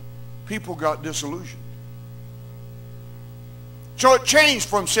happen, people got disillusioned. So it changed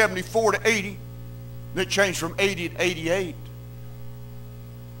from 74 to 80, then it changed from 80 to 88.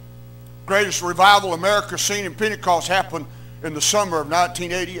 Greatest revival America's seen in Pentecost happened in the summer of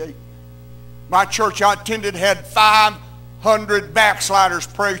 1988. My church I attended had 500 backsliders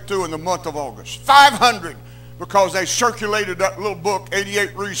pray through in the month of August. 500, because they circulated that little book,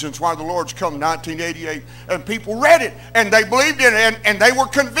 88 Reasons Why the Lord's Come, 1988. And people read it, and they believed in it, and they were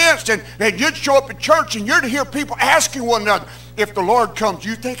convinced. And you'd show up at church, and you're to hear people asking one another, if the Lord comes, do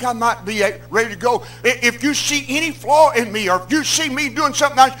you think I might be ready to go? If you see any flaw in me, or if you see me doing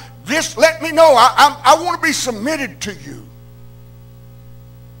something nice, just let me know. I want to be submitted to you.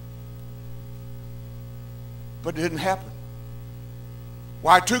 But it didn't happen.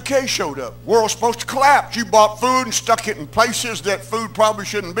 Y2K showed up. World's supposed to collapse. You bought food and stuck it in places that food probably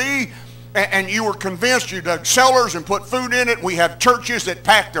shouldn't be. And you were convinced. You dug cellars and put food in it. We have churches that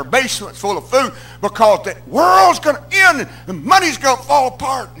pack their basements full of food because the world's going to end and money's going to fall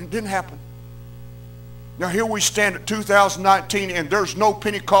apart. And it didn't happen. Now here we stand at 2019, and there's no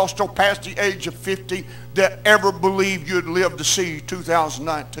Pentecostal past the age of 50 that ever believed you'd live to see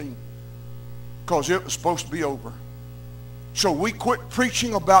 2019, because it was supposed to be over. So we quit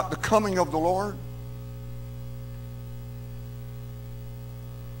preaching about the coming of the Lord.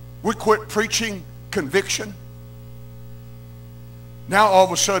 We quit preaching conviction. Now all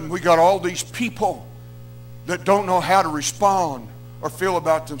of a sudden we got all these people that don't know how to respond or feel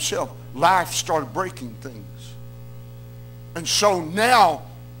about themselves. Life started breaking things. And so now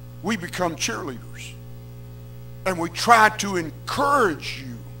we become cheerleaders. And we try to encourage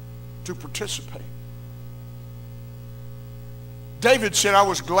you to participate. David said, I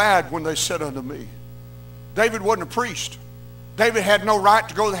was glad when they said unto me. David wasn't a priest. David had no right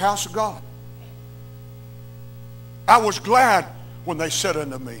to go to the house of God. I was glad when they said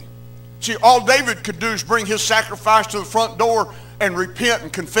unto me. See, all David could do is bring his sacrifice to the front door and repent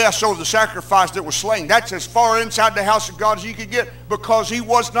and confess over the sacrifice that was slain. That's as far inside the house of God as he could get, because he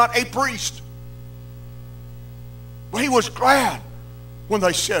was not a priest. But he was glad when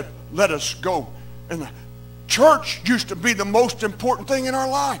they said, let us go. And the church used to be the most important thing in our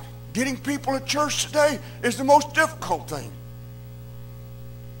life. Getting people at church today is the most difficult thing.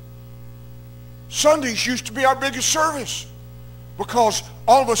 Sundays used to be our biggest service, because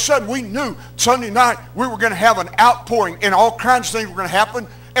all of a sudden we knew Sunday night we were going to have an outpouring and all kinds of things were going to happen,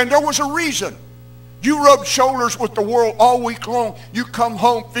 and there was a reason. You rub shoulders with the world all week long. You come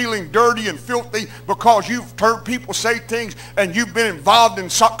home feeling dirty and filthy because you've heard people say things and you've been involved in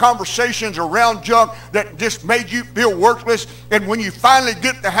some conversations around junk that just made you feel worthless. And when you finally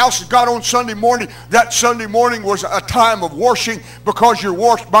get to the house of God on Sunday morning, that Sunday morning was a time of washing because you're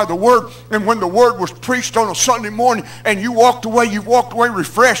washed by the Word. And when the Word was preached on a Sunday morning and you walked away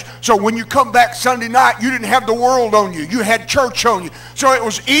refreshed. So when you come back Sunday night, you didn't have the world on you. You had church on you. So it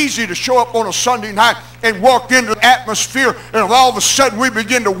was easy to show up on a Sunday night and walk into the atmosphere, and all of a sudden we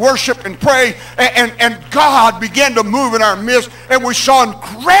begin to worship and pray, and God began to move in our midst, and we saw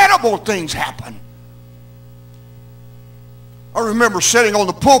incredible things happen. I remember sitting on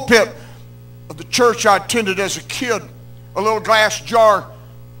the pulpit of the church I attended as a kid, a little glass jar,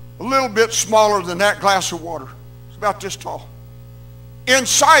 a little bit smaller than that glass of water. It's about this tall.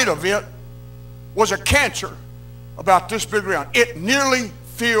 Inside of it was a cancer about this big around. It nearly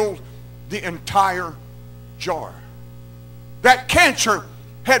filled the entire jar. That cancer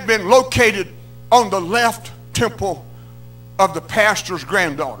had been located on the left temple of the pastor's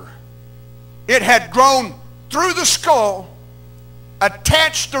granddaughter. It had grown through the skull,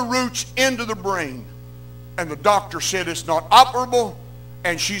 attached the roots into the brain, and the doctor said it's not operable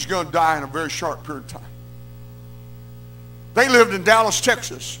and she's going to die in a very short period of time. They lived in Dallas,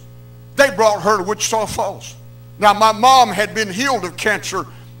 Texas. They brought her to Wichita Falls. Now, my mom had been healed of cancer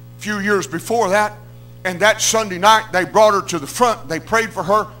few years before that, and that Sunday night they brought her to the front. They prayed for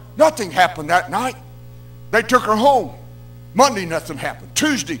her. Nothing happened that night. They took her home. Monday, nothing happened.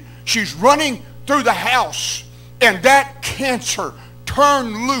 Tuesday, she's running through the house, and that cancer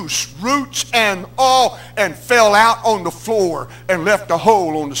turned loose, roots and all, and fell out on the floor and left a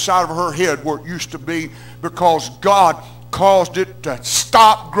hole on the side of her head where it used to be, because God caused it to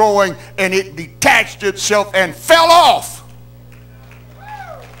stop growing, and it detached itself and fell off.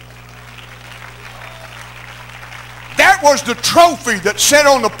 That was the trophy that sat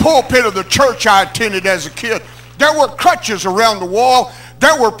on the pulpit of the church I attended as a kid. There were crutches around the wall.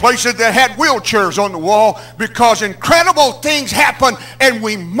 There were places that had wheelchairs on the wall, because incredible things happened, and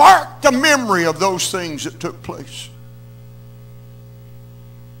we marked the memory of those things that took place.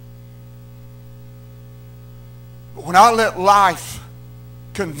 But when I let life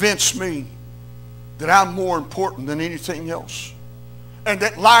convince me that I'm more important than anything else, and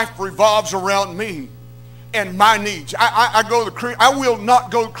that life revolves around me and my needs. I will not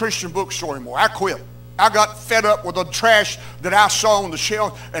go to the Christian bookstore anymore. I quit. I got fed up with the trash that I saw on the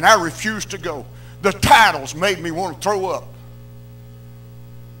shelf, and I refused to go. The titles made me want to throw up.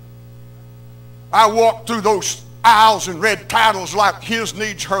 I walked through those aisles and read titles like his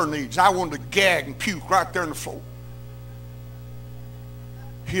needs, her needs. I wanted to gag and puke right there on the floor.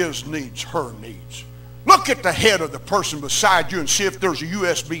 His needs, her needs. Look at the head of the person beside you and see if there's a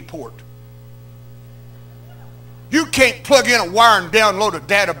USB port. You can't plug in a wire and download a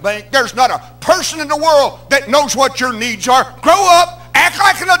data bank. There's not a person in the world that knows what your needs are. Grow up, act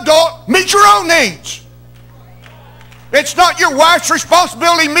like an adult, meet your own needs. It's not your wife's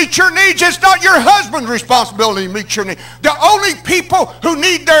responsibility to meet your needs. It's not your husband's responsibility to meet your needs. The only people who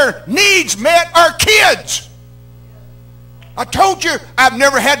need their needs met are kids. I told you I've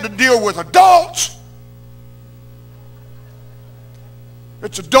never had to deal with adults.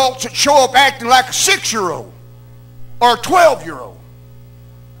 It's adults that show up acting like a 6-year-old. Or a 12-year-old.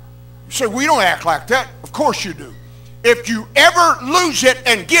 You say, we don't act like that. Of course you do. If you ever lose it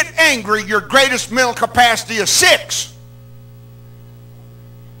and get angry, your greatest mental capacity is 6.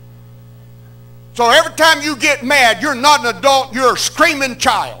 So every time you get mad, you're not an adult, you're a screaming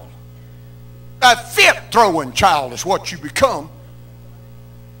child. A fit-throwing child is what you become.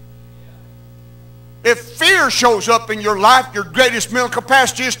 If fear shows up in your life, your greatest mental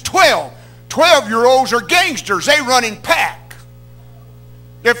capacity is 12. 12-year-olds are gangsters. They run in pack.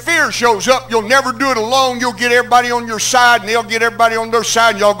 If fear shows up, you'll never do it alone. You'll get everybody on your side, and they'll get everybody on their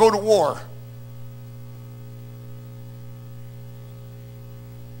side, and y'all go to war.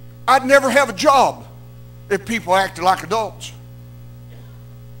 I'd never have a job if people acted like adults.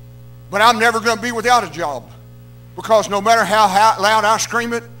 But I'm never going to be without a job, because no matter how loud I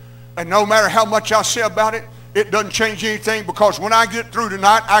scream it, and no matter how much I say about it, it doesn't change anything, because when I get through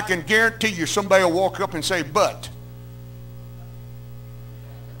tonight, I can guarantee you somebody will walk up and say, but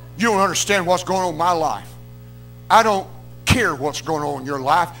you don't understand what's going on in my life. I don't care what's going on in your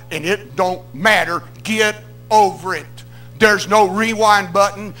life, and it don't matter. Get over it. There's no rewind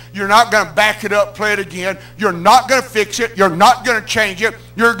button. You're not going to back it up, play it again. You're not going to fix it. You're not going to change it.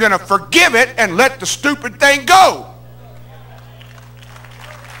 You're going to forgive it and let the stupid thing go.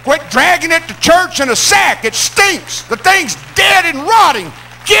 Quit dragging it to church in a sack. It stinks. The thing's dead and rotting.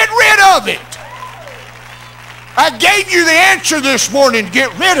 Get rid of it. I gave you the answer this morning.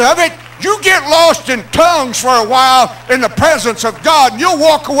 Get rid of it. You get lost in tongues for a while in the presence of God, and you'll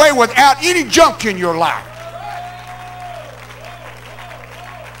walk away without any junk in your life.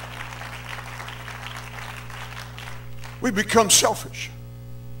 We become selfish.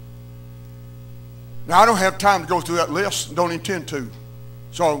 Now, I don't have time to go through that list and don't intend to.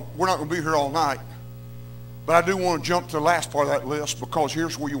 So we're not going to be here all night. But I do want to jump to the last part of that list, because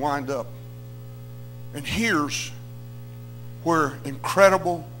here's where you wind up. And here's where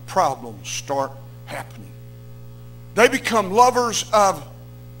incredible problems start happening. They become lovers of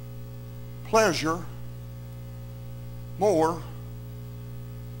pleasure more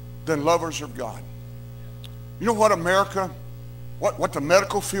than lovers of God. You know what America, what the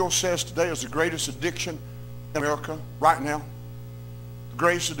medical field says today is the greatest addiction in America right now? The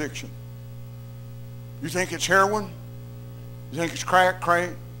greatest addiction. You think it's heroin? You think it's crack,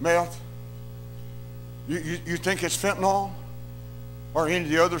 meth? You think it's fentanyl? Or any of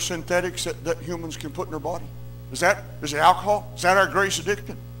the other synthetics that humans can put in their body? Is it alcohol? Is that our greatest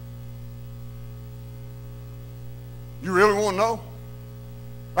addiction? You really want to know?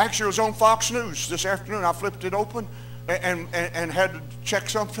 Actually, it was on Fox News this afternoon. I flipped it open and had to check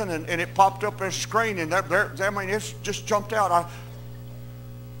something, and it popped up as a screen, and it just jumped out.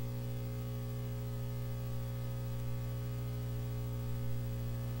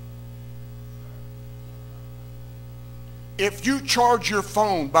 If you charge your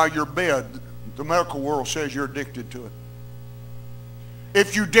phone by your bed, the medical world says you're addicted to it.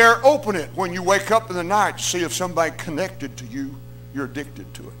 If you dare open it when you wake up in the night to see if somebody connected to you, you're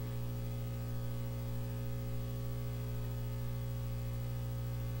addicted to it.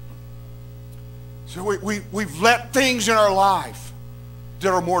 So we've let things in our life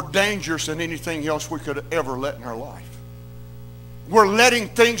that are more dangerous than anything else we could ever let in our life. We're letting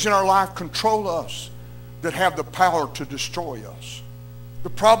things in our life control us that have the power to destroy us.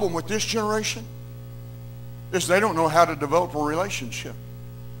 The problem with this generation is they don't know how to develop a relationship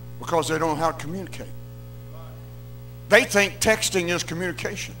because they don't know how to communicate. They think texting is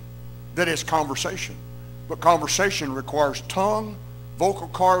communication, that is conversation. But conversation requires tongue, vocal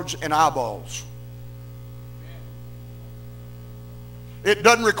cords, and eyeballs. It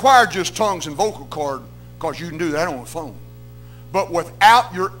doesn't require just tongues and vocal cord, because you can do that on a phone. But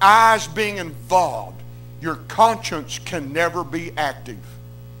without your eyes being involved, your conscience can never be active.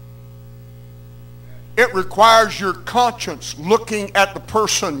 It requires your conscience looking at the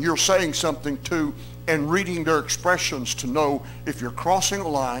person you're saying something to and reading their expressions to know if you're crossing a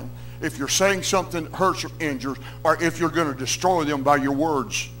line, if you're saying something that hurts or injures, or if you're going to destroy them by your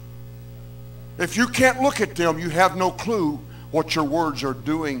words. If you can't look at them, you have no clue what your words are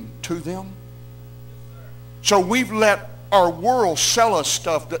doing to them. So we've let our world sell us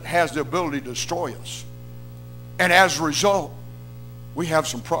stuff that has the ability to destroy us. And as a result, we have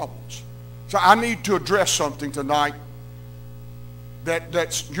some problems. So I need to address something tonight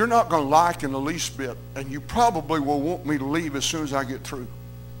that you're not going to like in the least bit, and you probably will want me to leave as soon as I get through.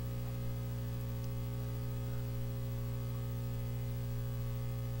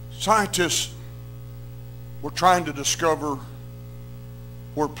 Scientists were trying to discover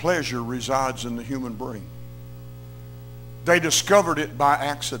where pleasure resides in the human brain. They discovered it by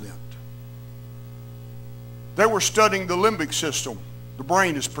accident. They were studying the limbic system. The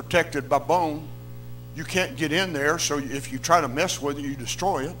brain is protected by bone. You can't get in there, so if you try to mess with it, you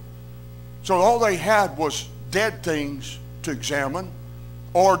destroy it. So all they had was dead things to examine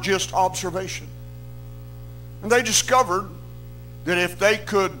or just observation. And they discovered that if they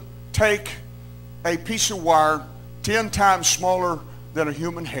could take a piece of wire 10 times smaller than a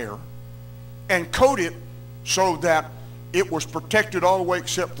human hair and coat it so that it was protected all the way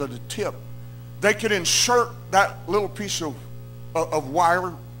except to the tip, they could insert that little piece of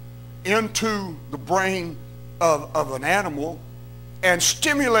wire into the brain of an animal and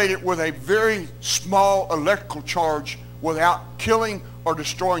stimulate it with a very small electrical charge without killing or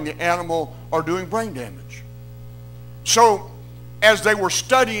destroying the animal or doing brain damage. So as they were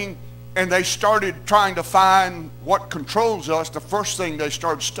studying and they started trying to find what controls us, the first thing they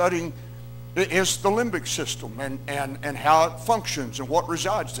started studying is the limbic system and how it functions and what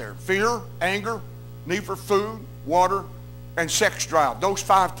resides there. Fear, anger, need for food, water, and sex drive. Those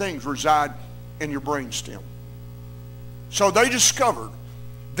 5 things reside in your brainstem. So they discovered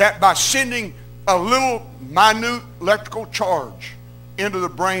that by sending a little minute electrical charge into the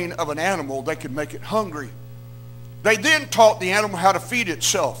brain of an animal, they could make it hungry. They then taught the animal how to feed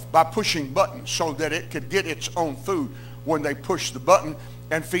itself by pushing buttons so that it could get its own food when they pushed the button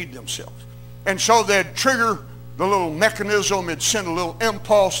and feed themselves. And so they'd trigger the little mechanism, it'd send a little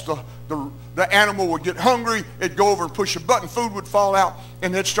impulse. The animal would get hungry. It'd go over and push a button. Food would fall out,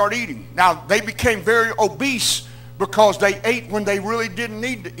 and they'd start eating. Now, they became very obese because they ate when they really didn't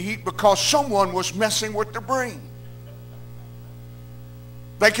need to eat because someone was messing with their brain.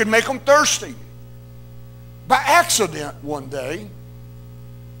 They could make them thirsty. By accident one day,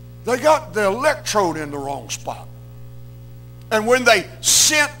 they got the electrode in the wrong spot. And when they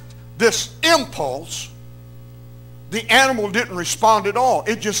sent this impulse, the animal didn't respond at all.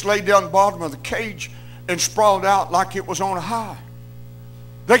 It just laid down the bottom of the cage and sprawled out like it was on a high.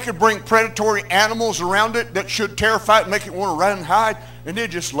 They could bring predatory animals around it that should terrify it and make it want to run and hide, and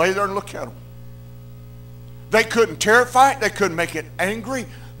they'd just lay there and look at them. They couldn't terrify it. They couldn't make it angry.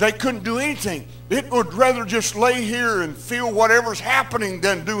 They couldn't do anything. It would rather just lay here and feel whatever's happening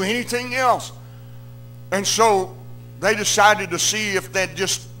than do anything else. And so they decided to see if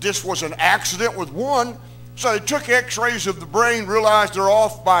this was an accident with one. So they took x-rays of the brain, realized they're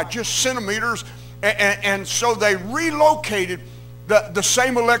off by just centimeters, and so they relocated the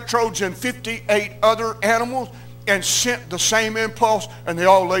same electrodes in 58 other animals and sent the same impulse, and they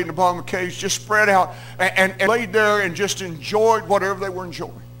all laid in the bottom of the cage, just spread out, and laid there and just enjoyed whatever they were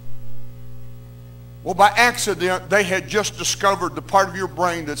enjoying. Well, by accident, they had just discovered the part of your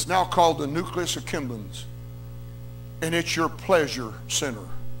brain that's now called the nucleus accumbens, and it's your pleasure center.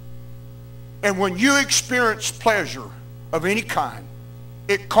 And when you experience pleasure of any kind,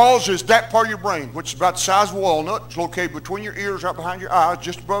 it causes that part of your brain, which is about the size of a walnut, it's located between your ears, right behind your eyes,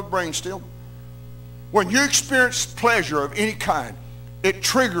 just above the brainstem. When you experience pleasure of any kind, it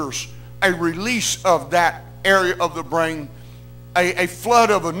triggers a release of that area of the brain, a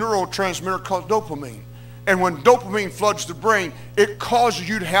flood of a neurotransmitter called dopamine. And when dopamine floods the brain, it causes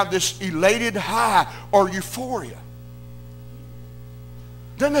you to have this elated high or euphoria.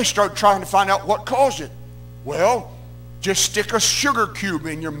 Then they start trying to find out what caused it. Well, just stick a sugar cube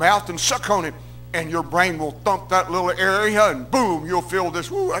in your mouth and suck on it, and your brain will thump that little area, and boom, you'll feel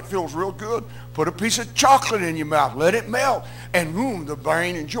this, ooh, that feels real good. Put a piece of chocolate in your mouth, let it melt, and boom, the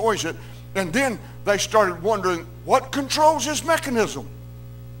brain enjoys it. And then they started wondering, what controls this mechanism?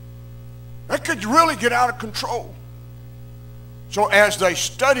 That could really get out of control. So as they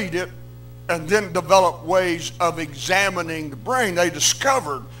studied it and then developed ways of examining the brain, they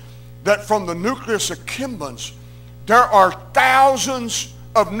discovered that from the nucleus accumbens, there are thousands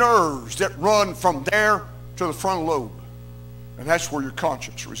of nerves that run from there to the frontal lobe. And that's where your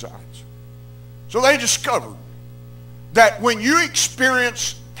conscience resides. So they discovered that when you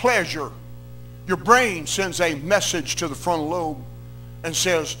experience pleasure, your brain sends a message to the frontal lobe and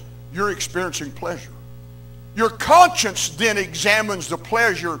says, you're experiencing pleasure. Your conscience then examines the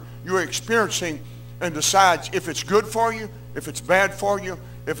pleasure you're experiencing and decides if it's good for you, if it's bad for you,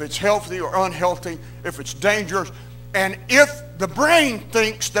 if it's healthy or unhealthy, if it's dangerous. And if the brain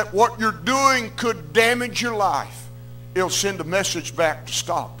thinks that what you're doing could damage your life, it'll send a message back to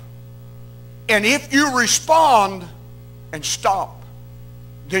stop. And if you respond and stop,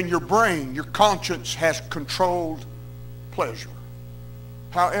 then your brain, your conscience has controlled pleasure.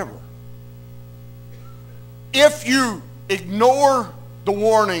 However, if you ignore the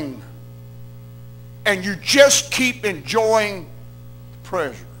warning and you just keep enjoying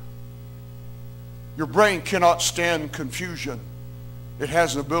pleasure, your brain cannot stand confusion. It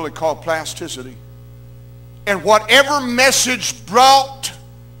has an ability called plasticity. And whatever message brought,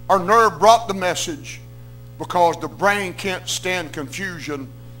 or nerve brought the message, because the brain can't stand confusion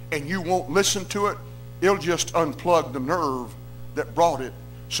and you won't listen to it, it'll just unplug the nerve that brought it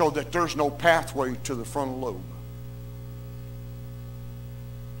so that there's no pathway to the frontal lobe.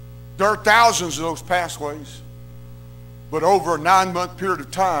 There are thousands of those pathways. But over a 9-month period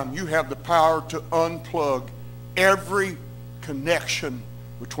of time, you have the power to unplug every connection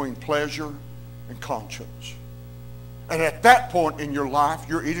between pleasure and conscience. And at that point in your life,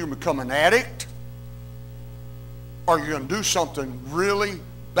 you're either going to become an addict or you're going to do something really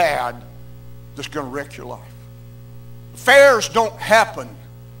bad that's going to wreck your life. Affairs don't happen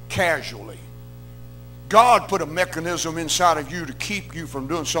casually. God put a mechanism inside of you to keep you from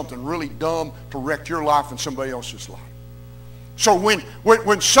doing something really dumb to wreck your life and somebody else's life. So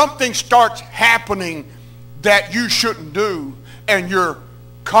when something starts happening that you shouldn't do and your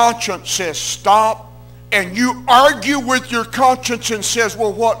conscience says stop, and you argue with your conscience and says,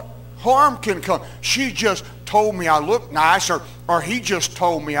 well, what harm can come? She just told me I look nice, or he just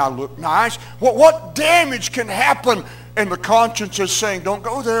told me I look nice. Well, what damage can happen? And the conscience is saying, don't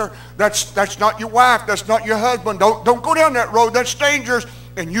go there. That's not your wife. That's not your husband. Don't go down that road. That's dangerous.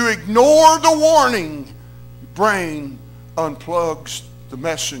 And you ignore the warning. Your brain unplugs the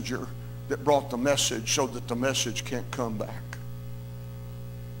messenger that brought the message so that the message can't come back.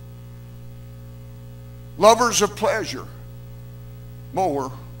 Lovers of pleasure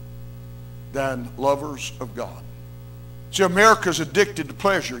more than lovers of God. See, America's addicted to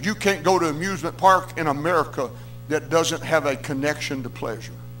pleasure. You can't go to an amusement park in America that doesn't have a connection to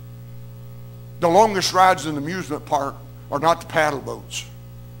pleasure. The longest rides in the amusement park are not the paddle boats.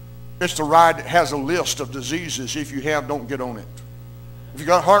 It's the ride that has a list of diseases. If you have, don't get on it. If you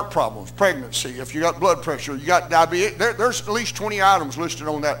got heart problems, pregnancy, if you got blood pressure, you got diabetes, there's at least 20 items listed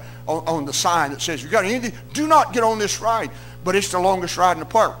on that on the sign that says, if you got anything, do not get on this ride. But it's the longest ride in the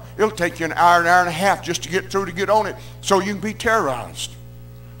park. It'll take you an hour and a half just to get through to get on it, so you can be terrorized.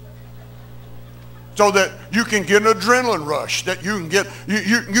 So that you can get an adrenaline rush, that you can get,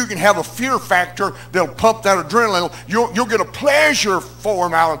 you can have a fear factor that'll pump that adrenaline. You'll get a pleasure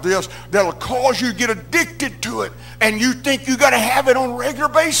form out of this that'll cause you to get addicted to it, and you think you got to have it on a regular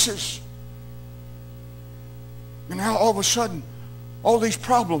basis. And now all of a sudden, all these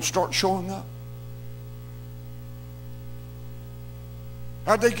problems start showing up.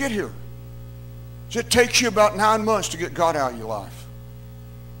 How'd they get here? It takes you about 9 months to get God out of your life.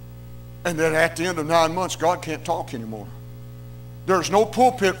 And then at the end of 9 months, God can't talk anymore. There's no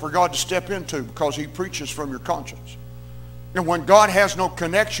pulpit for God to step into because he preaches from your conscience. And when God has no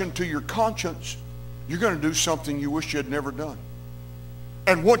connection to your conscience, you're going to do something you wish you had never done.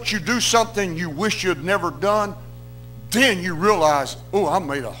 And once you do something you wish you had never done, then you realize, oh, I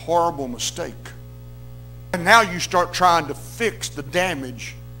made a horrible mistake. And now you start trying to fix the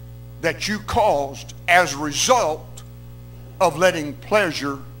damage that you caused as a result of letting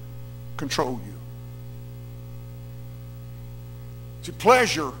pleasure control you. See,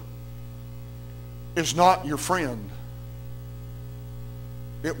 pleasure is not your friend.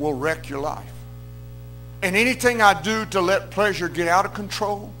 It will wreck your life. And anything I do to let pleasure get out of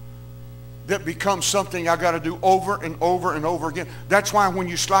control, that becomes something I got to do over and over and over again. That's why when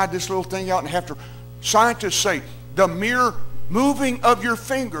you slide this little thing out and have to, scientists say the mere moving of your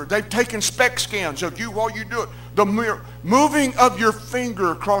finger, they've taken SPECT scans of you while you do it, the mere moving of your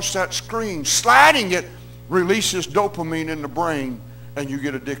finger across that screen, sliding it, releases dopamine in the brain, and you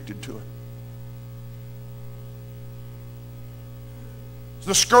get addicted to it.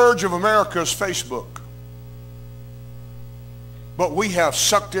 The scourge of America is Facebook. But we have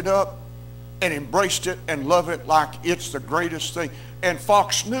sucked it up and embraced it and love it like it's the greatest thing. And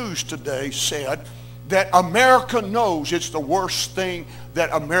Fox News today said that America knows it's the worst thing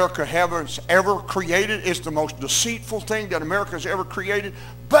that America has ever created. It's the most deceitful thing that America has ever created.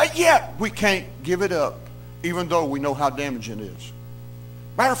 But yet, we can't give it up, even though we know how damaging it is.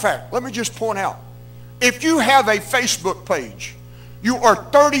 Matter of fact, let me just point out, if you have a Facebook page, you are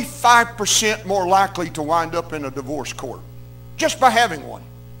 35% more likely to wind up in a divorce court, just by having one.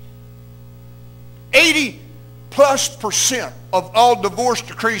 80+% of all divorce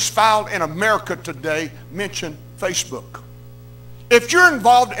decrees filed in America today mention Facebook. If you're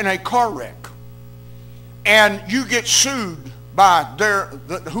involved in a car wreck and you get sued by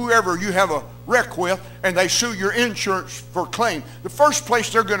whoever you have a wreck with, and they sue your insurance for claim, the first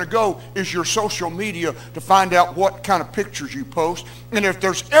place they're going to go is your social media to find out what kind of pictures you post. And if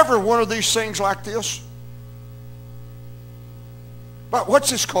there's ever one of these things like this, but what's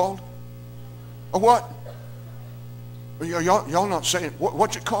this called? A what? Y'all not saying,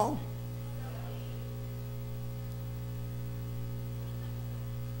 what's it called?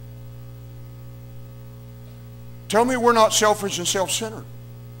 Tell me we're not selfish and self-centered.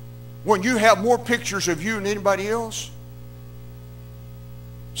 When you have more pictures of you than anybody else,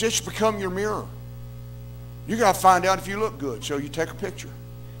 it's become your mirror. You got to find out if you look good, so you take a picture.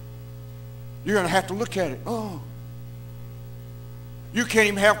 You're going to have to look at it. Oh. You can't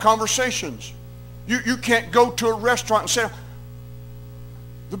even have conversations. You can't go to a restaurant and say,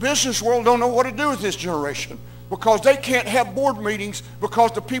 the business world don't know what to do with this generation because they can't have board meetings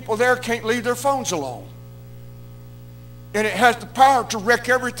because the people there can't leave their phones alone. And it has the power to wreck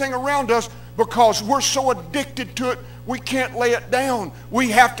everything around us because we're so addicted to it, we can't lay it down.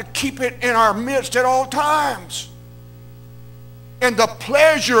 We have to keep it in our midst at all times. And the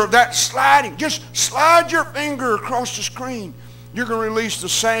pleasure of that sliding, just slide your finger across the screen. You're going to release the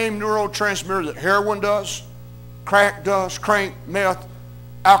same neurotransmitter that heroin does, crack does, crank, meth,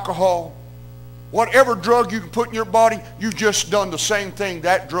 alcohol. Whatever drug you can put in your body, you've just done the same thing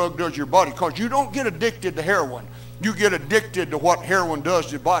that drug does your body, because you don't get addicted to heroin. you get addicted to what heroin does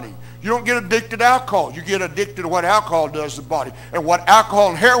to your body. You don't get addicted to alcohol. You get addicted to what alcohol does to the body. And what alcohol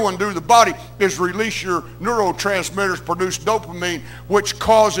and heroin do to the body is release your neurotransmitters, produce dopamine, which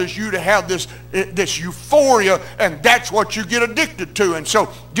causes you to have this euphoria, and that's what you get addicted to. And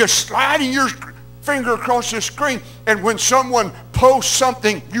so just sliding your finger across this screen, and when someone posts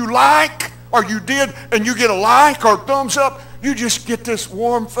something you like, or you did, and you get a like or a thumbs up, you just get this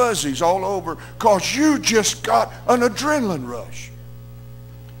warm fuzzies all over because you just got an adrenaline rush.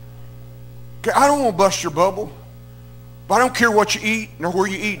 Okay, I don't want to bust your bubble, but I don't care what you eat nor where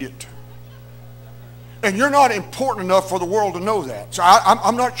you eat it. And you're not important enough for the world to know that. So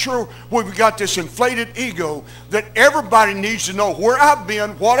I'm not sure where we got this inflated ego that everybody needs to know where I've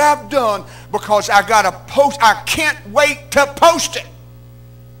been, what I've done, because I got to post. I can't wait to post it.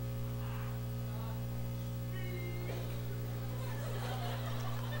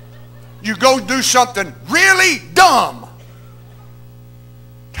 You go do something really dumb.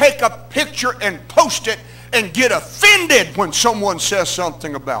 Take a picture and post it and get offended when someone says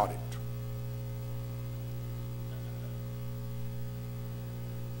something about it.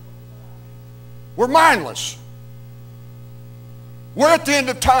 We're mindless. We're at the end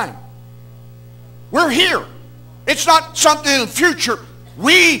of time. We're here. It's not something in the future.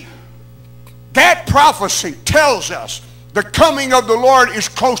 That prophecy tells us the coming of the Lord is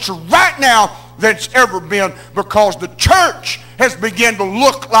closer right now than it's ever been, because the church has begun to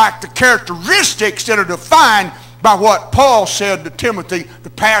look like the characteristics that are defined by what Paul said to Timothy, the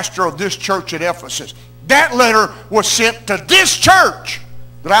pastor of this church at Ephesus. That letter was sent to this church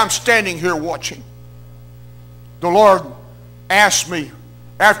that I'm standing here watching. The Lord asked me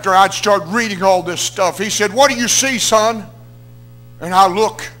after I'd started reading all this stuff, he said, "What do you see, son?" And I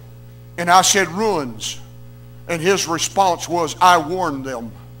look and I said, "Ruins." And his response was, "I warned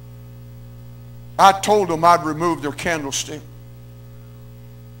them. I told them I'd remove their candlestick."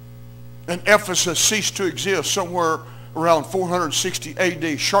 And Ephesus ceased to exist somewhere around 460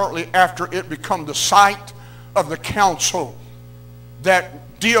 AD, shortly after it became the site of the council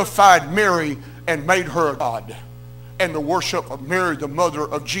that deified Mary and made her a god. And the worship of Mary, the mother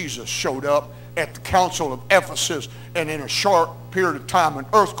of Jesus, showed up at the council of Ephesus, and in a short period of time an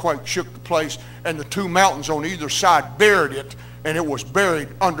earthquake shook the place, and the two mountains on either side buried it, and it was buried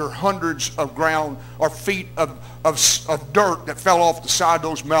under hundreds of ground or feet of dirt that fell off the side of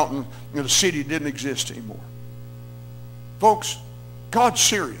those mountains, and the city didn't exist anymore. Folks, God's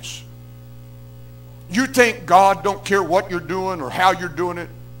serious. You think God don't care what you're doing or how you're doing it,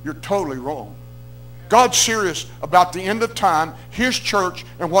 you're totally wrong. God's serious about the end of time, his church,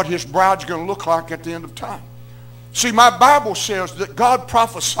 and what his bride's going to look like at the end of time. See, my Bible says that God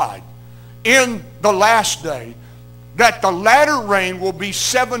prophesied in the last day that the latter rain will be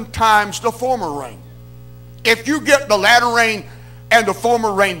 7 times the former rain. If you get the latter rain and the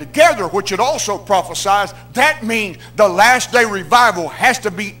former rain together, which it also prophesies, that means the last day revival has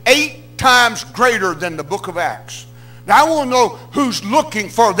to be 8 times greater than the book of Acts. Now I want to know who's looking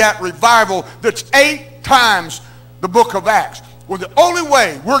for that revival that's 8 times the book of Acts. Well, the only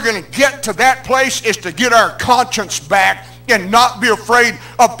way we're going to get to that place is to get our conscience back and not be afraid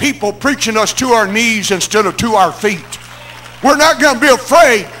of people preaching us to our knees instead of to our feet. We're not going to be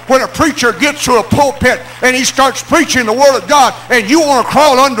afraid when a preacher gets to a pulpit and he starts preaching the Word of God and you want to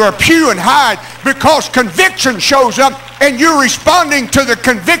crawl under a pew and hide, because conviction shows up and you're responding to the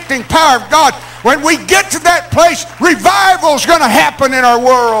convicting power of God. When we get to that place, revival is going to happen in our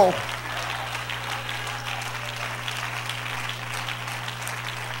world.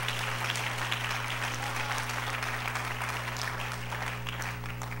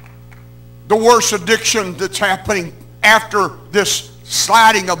 The worst addiction that's happening after this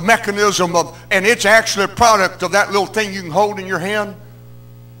sliding of mechanism of, and it's actually a product of that little thing you can hold in your hand,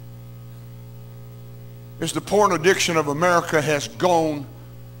 is the porn addiction of America has gone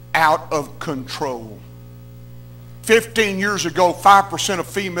out of control. 15 years ago, 5% of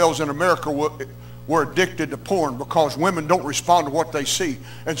females in America were addicted to porn because women don't respond to what they see.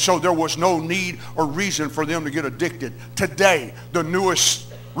 And so there was no need or reason for them to get addicted. Today, the newest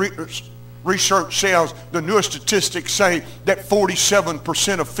research says, the newest statistics say that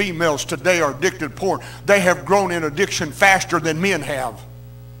 47% of females today are addicted to porn. They have grown in addiction faster than men have.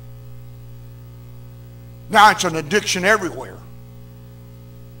 Now it's an addiction everywhere.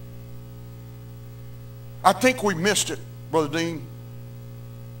 I think we missed it, Brother Dean.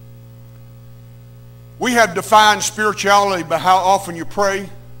 We have defined spirituality by how often you pray,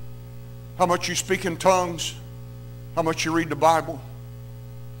 how much you speak in tongues, how much you read the Bible.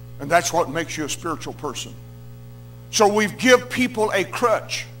 And that's what makes you a spiritual person. So we've given people a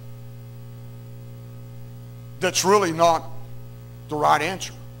crutch. that's really not the right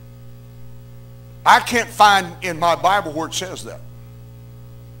answer. I can't find in my Bible where it says that.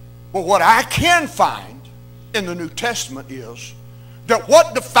 But what I can find in the New Testament is that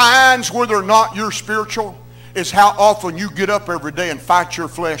what defines whether or not you're spiritual is how often you get up every day and fight your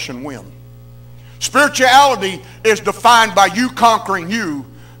flesh and win. Spirituality is defined by you conquering you,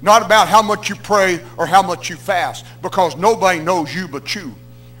 not about how much you pray or how much you fast, because nobody knows you but you.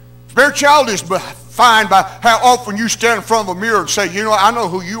 Spirituality is defined by how often you stand in front of a mirror and say, you know, I know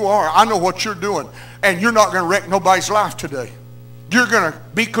who you are. I know what you're doing. And you're not going to wreck nobody's life today. You're going to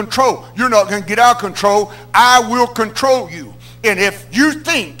be controlled. You're not going to get out of control. I will control you. And if you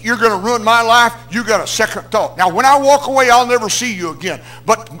think you're going to ruin my life, you got a second thought. Now, when I walk away, I'll never see you again.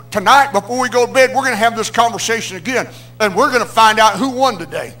 But tonight, before we go to bed, we're going to have this conversation again. And we're going to find out who won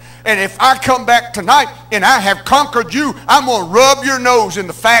today. And if I come back tonight and I have conquered you, I'm going to rub your nose in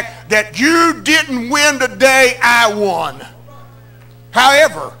the fact that you didn't win today, I won.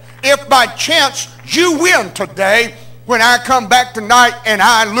 However, if by chance you win today, when I come back tonight and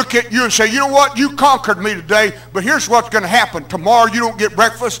I look at you and say, you know what, you conquered me today, but here's what's going to happen. Tomorrow you don't get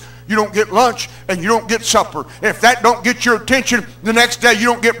breakfast, you don't get lunch, and you don't get supper. If that don't get your attention, the next day you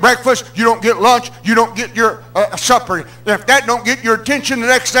don't get breakfast, you don't get lunch, you don't get your supper. If that don't get your attention the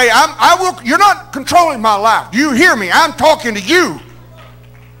next day, you're not controlling my life. Do you hear me? I'm talking to you.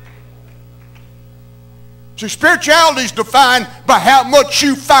 See, spirituality is defined by how much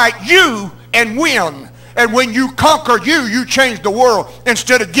you fight you and win. And when you conquer you, you change the world.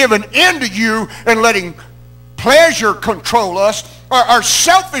 Instead of giving in to you and letting pleasure control us, or our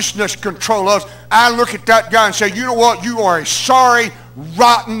selfishness control us, I look at that guy and say, you know what? You are a sorry,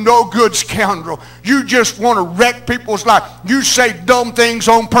 rotten, no good scoundrel. You just want to wreck people's life. You say dumb things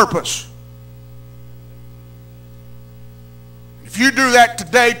on purpose. If you do that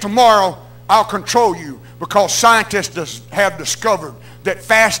today, tomorrow, I'll control you, because scientists have discovered that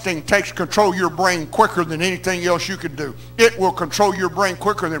fasting takes control of your brain quicker than anything else you can do. It will control your brain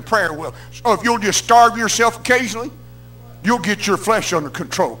quicker than prayer will. So if you'll just starve yourself occasionally, you'll get your flesh under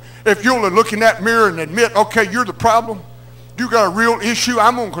control. If you'll look in that mirror and admit, okay, you're the problem, you got a real issue,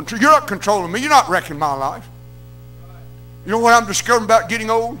 I'm going to control. You're not controlling me. You're not wrecking my life. You know what I'm discovering about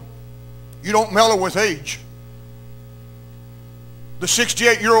getting old? You don't mellow with age. The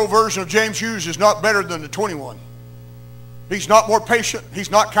 68-year-old version of James Hughes is not better than the 21. He's not more patient.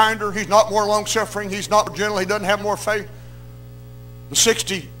 He's not kinder. He's not more long-suffering. He's not more gentle. He doesn't have more faith. The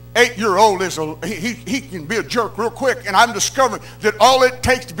 68-year-old he can be a jerk real quick. And I'm discovering that all it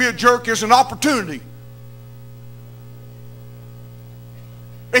takes to be a jerk is an opportunity.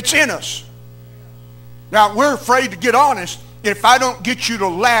 It's in us. Now, we're afraid to get honest. If I don't get you to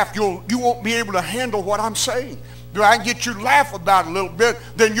laugh, you won't be able to handle what I'm saying. Do I get you to laugh about it a little bit,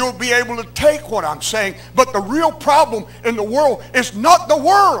 then you'll be able to take what I'm saying. But the real problem in the world is not the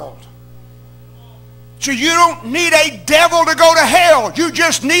world. So you don't need a devil to go to hell. You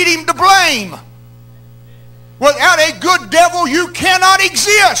just need him to blame. Without a good devil, you cannot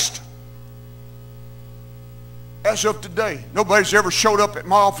exist. As of today, nobody's ever showed up at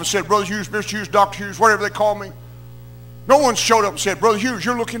my office and said, Brother Hughes, Mr. Hughes, Dr. Hughes, whatever they call me. No one's showed up and said, Brother Hughes,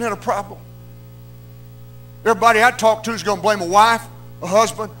 you're looking at a problem. Everybody I talk to is going to blame a wife, a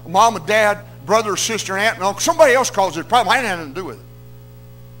husband, a mom, a dad, brother, or sister, an aunt, and uncle. Somebody else caused it a problem. I ain't had nothing to do with it.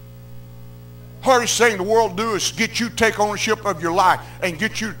 Hardest thing the world do is get you to take ownership of your life and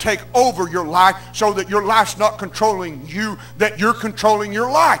get you to take over your life so that your life's not controlling you, that you're controlling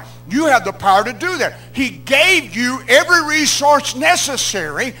your life. You have the power to do that. He gave you every resource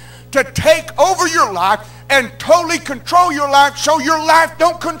necessary to take over your life and totally control your life so your life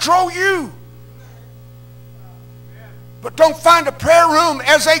don't control you. But don't find a prayer room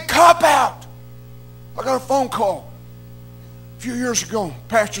as a cop-out. I got a phone call a few years ago.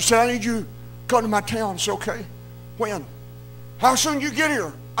 Pastor said, I need you to come to my town. It's okay. When? How soon you get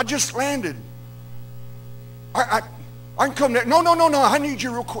here? I just landed. I can come there. No. I need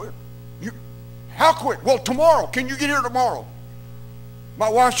you real quick. How quick? Well, tomorrow. Can you get here tomorrow? My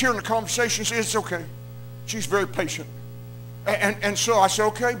wife's hearing the conversation. Says, it's okay. She's very patient. And so I said,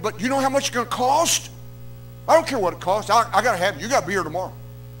 okay, but you know how much it's going to cost? I don't care what it costs. I got to have you. You got to be here tomorrow.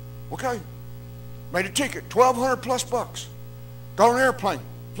 Okay. Made a ticket. $1,200 plus bucks. Got on an airplane.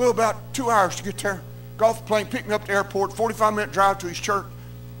 Flew about 2 hours to get there. Got off the plane, picked me up at the airport. 45-minute drive to his church.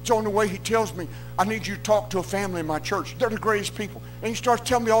 So on the way, he tells me, I need you to talk to a family in my church. They're the greatest people. And he starts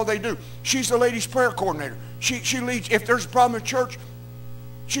telling me all they do. She's the ladies' prayer coordinator. She leads. If there's a problem in church,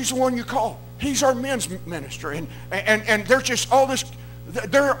 she's the one you call. He's our men's minister. And there's just all this.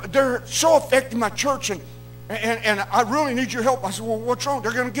 They're so affecting my church. And I really need your help. I said, well, what's wrong?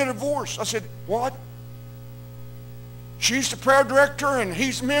 They're going to get a divorce. I said, what? she's the prayer director and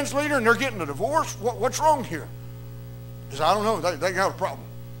he's the men's leader and they're getting a divorce? What's wrong here? He said, I don't know. They got a problem.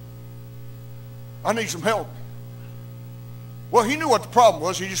 I need some help. Well, he knew what the problem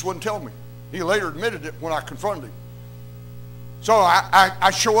was. He just wouldn't tell me. He later admitted it when I confronted him. So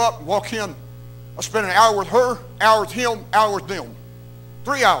I show up and walk in. I spend an hour with her, hour with him, hour with them.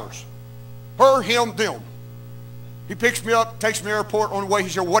 3 hours. Her, him, them. He picks me up, takes me to the airport. On the way, he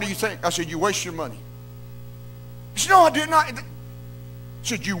said, what do you think? I said, you wasted your money. He said, no, I did not. He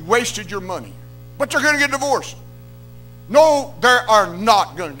said, you wasted your money. But they're going to get divorced. No, they are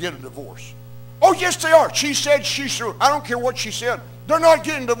not going to get a divorce. Oh, yes, they are. She said she should. I don't care what she said. They're not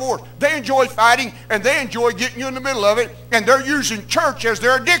getting divorced. They enjoy fighting, and they enjoy getting you in the middle of it, and they're using church as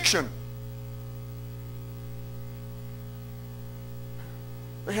their addiction.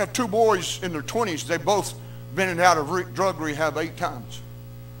 They have 2 boys in their 20s. They both been in and out of drug rehab 8 times.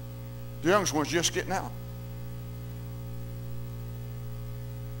 The youngest one's just getting out.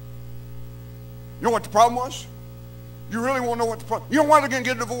 You know what the problem was? You really want to know what the problem? You know why they're going to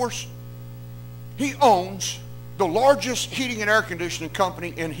get a divorce? He owns the largest heating and air conditioning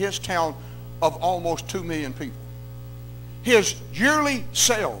company in his town of almost 2 million people. His yearly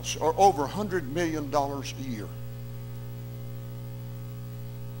sales are over $100 million a year.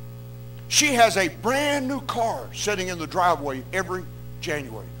 She has a brand new car sitting in the driveway every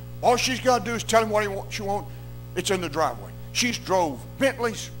January. All she's got to do is tell him what she wants. It's in the driveway. She's drove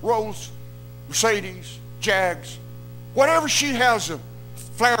Bentleys, Rolls, Mercedes, Jags. Whatever she has a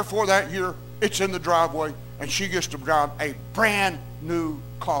flair for that year, it's in the driveway. And she gets to drive a brand new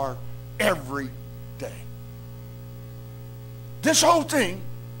car every day. This whole thing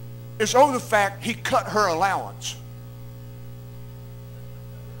is over the fact he cut her allowance.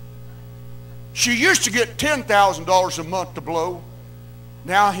 She used to get $10,000 a month to blow.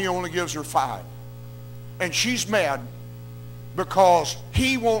 Now he only gives her $5,000. And she's mad because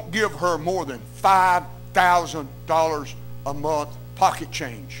he won't give her more than $5,000 a month pocket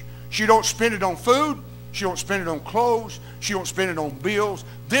change. She don't spend it on food. She don't spend it on clothes. She don't spend it on bills.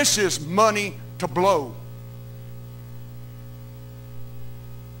 This is money to blow.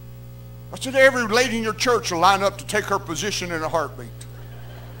 I said every lady in your church will line up to take her position in a heartbeat.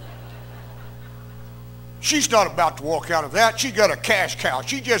 She's not about to walk out of that. She's got a cash cow.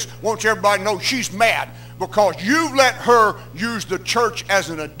 She just wants everybody to know she's mad because you've let her use the church as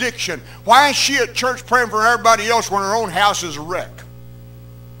an addiction. Why is she at church praying for everybody else when her own house is a wreck?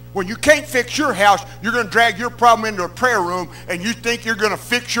 When you can't fix your house, you're going to drag your problem into a prayer room, and you think you're going to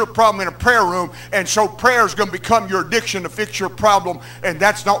fix your problem in a prayer room, and so prayer is going to become your addiction to fix your problem, and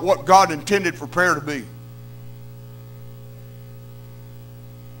that's not what God intended for prayer to be.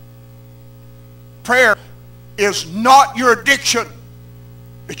 Prayer is not your addiction.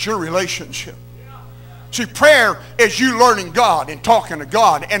 It's your relationship. See, prayer is you learning God and talking to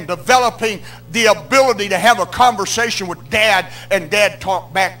God and developing the ability to have a conversation with Dad and Dad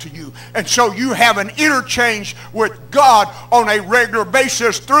talk back to you. And so you have an interchange with God on a regular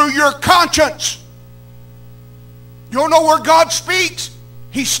basis through your conscience. You don't know where God speaks?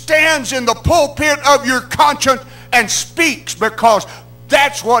 He stands in the pulpit of your conscience and speaks because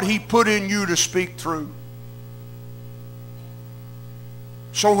that's what He put in you to speak through.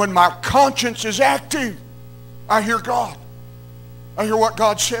 So when my conscience is active, I hear God. I hear what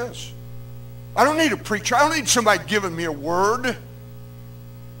God says. I don't need a preacher. I don't need somebody giving me a word.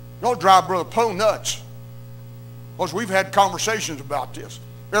 Y'all drive Brother Poe nuts. Because we've had conversations about this.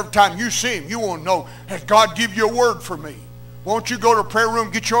 Every time you see him, you want to know, has God give you a word for me? Won't you go to a prayer room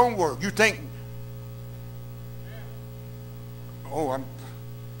and get your own word? You think, oh, I'm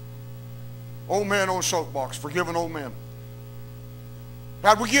old man on a soapbox, forgiving old man.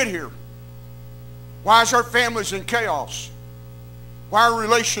 How'd we get here? Why is our families in chaos? Why are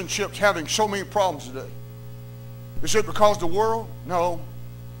relationships having so many problems today? Is it because of the world? No,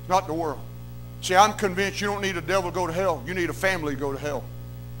 not the world. See, I'm convinced you don't need a devil to go to hell. You need a family to go to hell.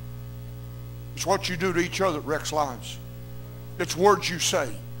 It's what you do to each other that wrecks lives. It's words you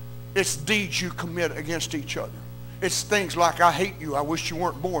say. It's deeds you commit against each other. It's things like, I hate you, I wish you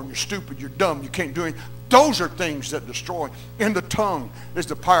weren't born, you're stupid, you're dumb, you can't do anything. Those are things that destroy. In the tongue is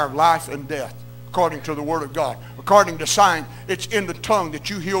the power of life and death, according to the Word of God. According to science, it's in the tongue that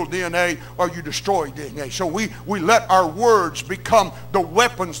you heal DNA or you destroy DNA. So we let our words become the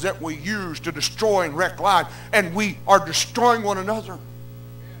weapons that we use to destroy and wreck life. And we are destroying one another.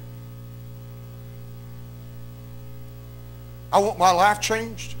 I want my life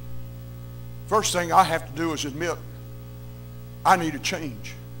changed. First thing I have to do is admit I need a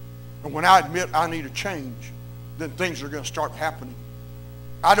change. And when I admit I need a change, then things are going to start happening.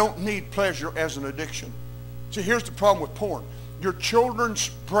 I don't need pleasure as an addiction. See, here's the problem with porn. Your children's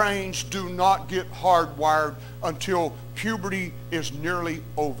brains do not get hardwired until puberty is nearly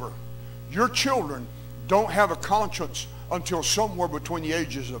over. Your children don't have a conscience until somewhere between the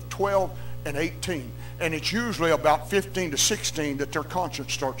ages of 12 and 18. And it's usually about 15 to 16 that their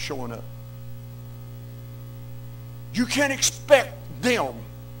conscience starts showing up. You can't expect them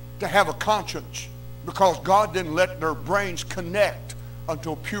to have a conscience because God didn't let their brains connect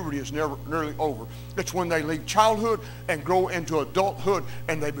until puberty is nearly over. It's when they leave childhood and grow into adulthood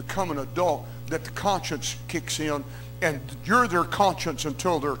and they become an adult that the conscience kicks in, and you're their conscience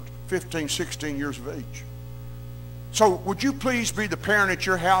until they're 15, 16 years of age. So would you please be the parent at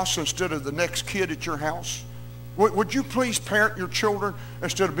your house instead of the next kid at your house? Would you please parent your children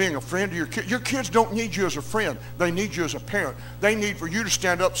instead of being a friend to your kids? Your kids don't need you as a friend. They need you as a parent. They need for you to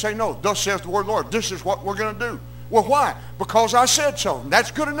stand up and say, no, thus says the word of the Lord. This is what we're going to do. Well, why? Because I said so. And that's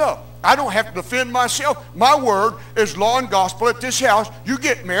good enough. I don't have to defend myself. My word is law and gospel at this house. You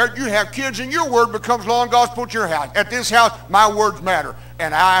get married, you have kids, and your word becomes law and gospel at your house. At this house, my words matter.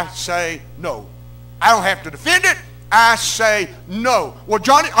 And I say no. I don't have to defend it. I say no. Well,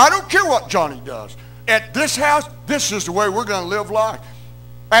 Johnny, I don't care what Johnny does. At this house, this is the way we're going to live life.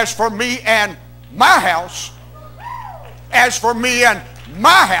 As for me and my house, as for me and my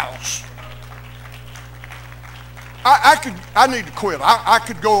house, I need to quit. I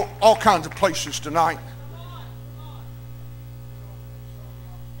could go all kinds of places tonight.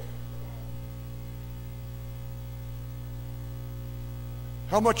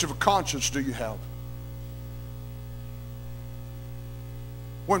 How much of a conscience do you have?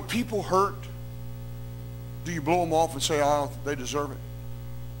 When people hurt, do you blow them off and say, oh, they deserve it?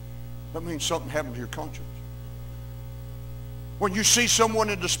 That means something happened to your conscience. When you see someone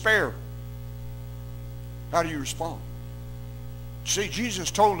in despair, how do you respond? See, Jesus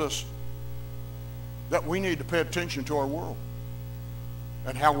told us that we need to pay attention to our world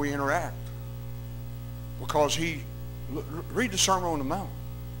and how we interact. Because read the Sermon on the Mount.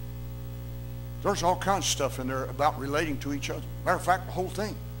 There's all kinds of stuff in there about relating to each other. Matter of fact, the whole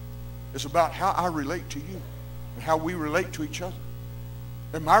thing is about how I relate to you and how we relate to each other.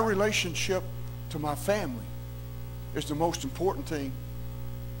 And my relationship to my family is the most important thing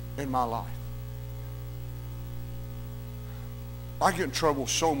in my life. I get in trouble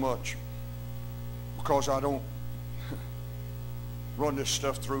so much because I don't run this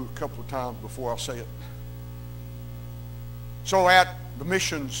stuff through a couple of times before I say it. So at the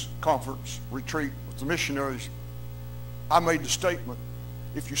missions conference retreat with the missionaries, I made the statement,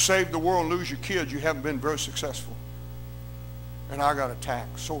 if you save the world and lose your kids, you haven't been very successful. And I got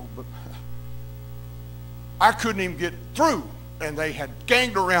attacked. But I couldn't even get through, and they had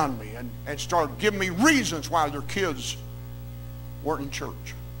ganged around me and started giving me reasons why their kids weren't in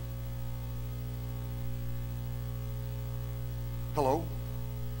church. Hello?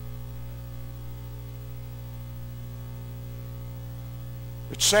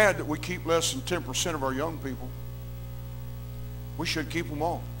 It's sad that we keep less than 10% of our young people. We should keep them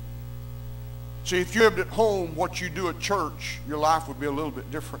all. See, if you lived at home, what you do at church, your life would be a little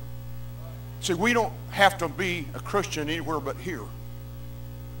bit different. See, we don't have to be a Christian anywhere but here.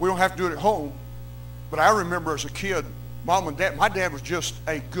 We don't have to do it at home. But I remember as a kid, Mom and Dad, my dad was just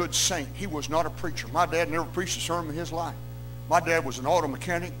a good saint. He was not a preacher. My dad never preached a sermon in his life. My dad was an auto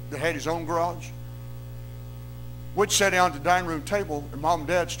mechanic that had his own garage. We'd sit down at the dining room table and Mom and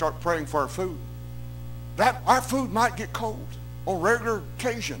Dad start praying for our food. Our food might get cold. On regular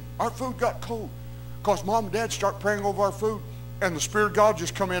occasion, our food got cold because Mom and Dad start praying over our food, and the Spirit of God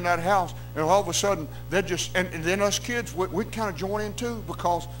just come in that house, and all of a sudden, and then us kids, we'd kind of join in too,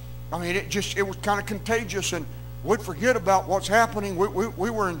 because, I mean, it was kind of contagious, and we'd forget about what's happening.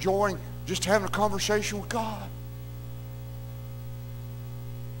 We were enjoying just having a conversation with God.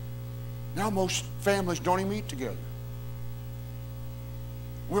 Now most families don't even eat together.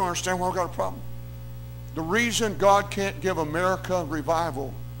 We don't understand why we've got a problem. The reason God can't give America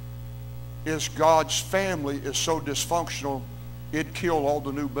revival is God's family is so dysfunctional, it'd kill all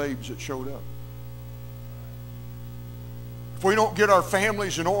the new babes that showed up. If we don't get our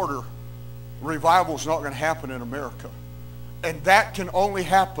families in order, revival's not going to happen in America. And that can only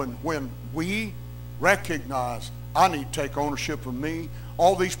happen when we recognize I need to take ownership of me.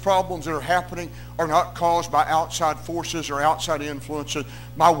 All these problems that are happening are not caused by outside forces or outside influences.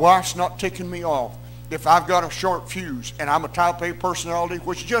 My wife's not ticking me off. If I've got a short fuse and I'm a type A personality,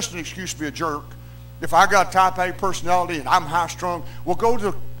 which is just an excuse to be a jerk, if I got a type A personality and I'm high strung, well, go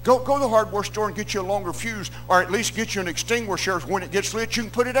to the hardware store and get you a longer fuse, or at least get you an extinguisher. When it gets lit, you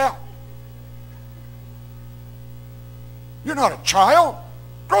can put it out. You're not a child.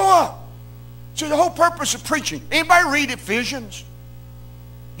 Grow up. See, the whole purpose of preaching. Anybody read Ephesians?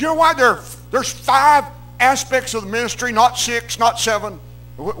 You know why there's 5 aspects of the ministry, not 6, not 7.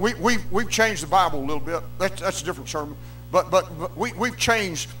 We've changed the Bible a little bit. That's a different sermon. But we've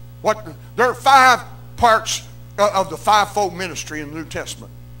changed what there are 5 parts of the fivefold ministry in the New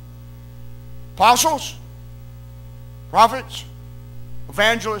Testament. Apostles, prophets,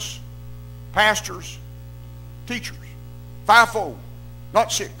 evangelists, pastors, teachers. Fivefold,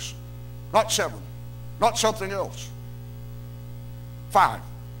 not 6, not 7, not something else. 5.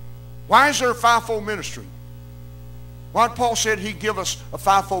 Why is there a fivefold ministry? Why did Paul said he'd give us a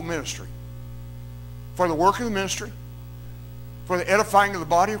fivefold ministry? For the work of the ministry, for the edifying of the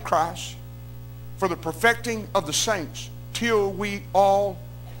body of Christ, for the perfecting of the saints, till we all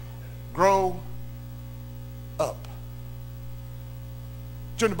grow up.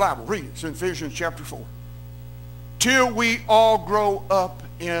 It's in the Bible. Read it. It's in Ephesians chapter 4. Till we all grow up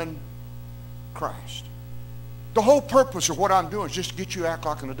in Christ. The whole purpose of what I'm doing is just to get you to act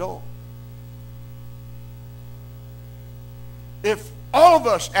like an adult. If all of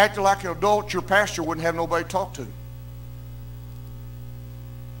us acted like an adult, your pastor wouldn't have nobody to talk to.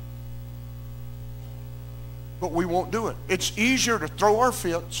 But we won't do it. It's easier to throw our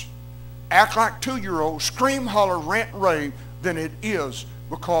fits, act like 2-year-olds, scream, holler, rant, and rave than it is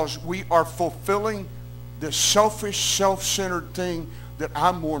because we are fulfilling this selfish, self-centered thing that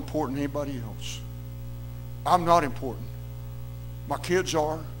I'm more important than anybody else. I'm not important. My kids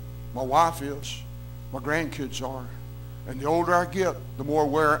are. My wife is. My grandkids are. And the older I get, the more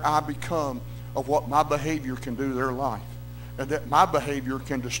aware I become of what my behavior can do to their life. And that my behavior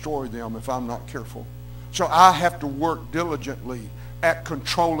can destroy them if I'm not careful. So I have to work diligently at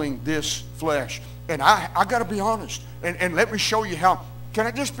controlling this flesh. And I got to be honest. And let me show you how. Can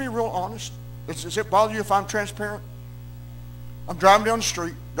I just be real honest? Does it bother you if I'm transparent? I'm driving down the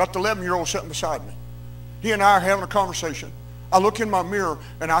street, got the 11-year-old sitting beside me. He and I are having a conversation. I look in my mirror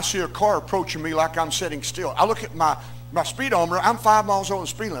and I see a car approaching me like I'm sitting still. I look at my speedometer. I'm 5 miles over the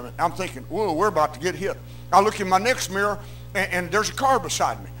speed limit. I'm thinking, whoa, we're about to get hit. I look in my next mirror and there's a car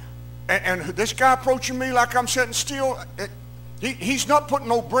beside me. And this guy approaching me like I'm sitting still, he's not putting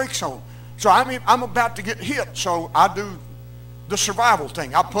no brakes on. So I'm about to get hit. So I do the survival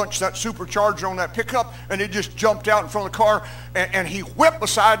thing. I punched that supercharger on that pickup and it just jumped out in front of the car and he whipped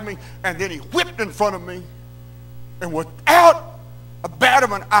beside me and then he whipped in front of me. And without a bat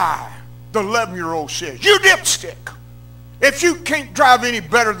of an eye, the 11-year-old says, "You dipstick. If you can't drive any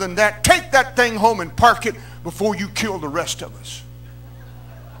better than that, take that thing home and park it before you kill the rest of us."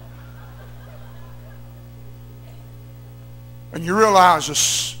 And you realize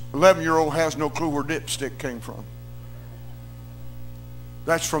this 11-year-old has no clue where dipstick came from.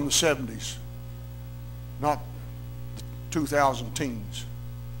 That's from the 70s, not the 2000 teens.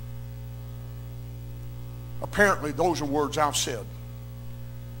 Apparently, those are words I've said.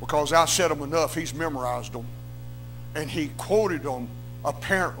 Because I said them enough, he's memorized them. And he quoted them,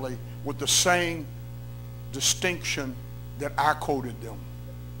 apparently, with the same distinction that I quoted them.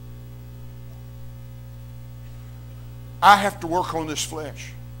 I have to work on this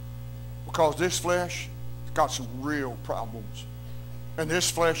flesh. Because this flesh has got some real problems. And this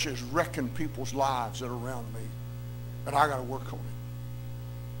flesh is wrecking people's lives that are around me. And I got to work on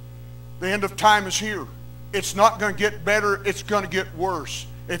it. The end of time is here. It's not going to get better. It's going to get worse.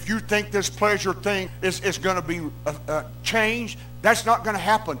 If you think this pleasure thing is going to be changed, that's not going to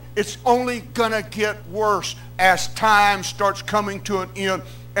happen. It's only going to get worse as time starts coming to an end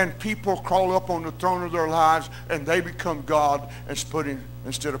and people crawl up on the throne of their lives and they become God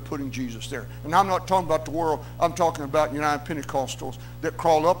instead of putting Jesus there. And I'm not talking about the world. I'm talking about United Pentecostals that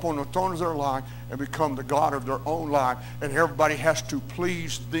crawl up on the throne of their life and become the God of their own life. And everybody has to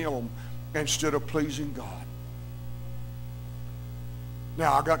please them instead of pleasing God.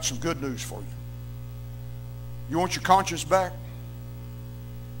 Now, I got some good news for you. You want your conscience back?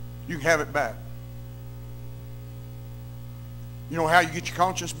 You can have it back. You know how you get your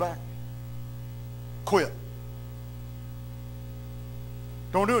conscience back? Quit.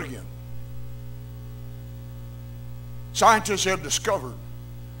 Don't do it again. Scientists have discovered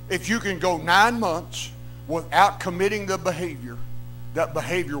if you can go 9 months without committing the behavior, that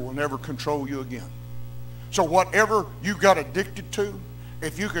behavior will never control you again. So whatever you got addicted to,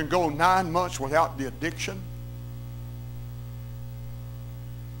 if you can go 9 months without the addiction,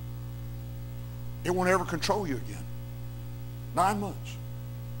 it won't ever control you again. 9 months.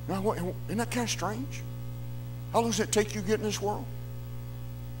 Now, isn't that kind of strange? How long does it take you to get in this world?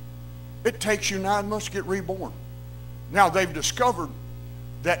 It takes you 9 months to get reborn. Now, they've discovered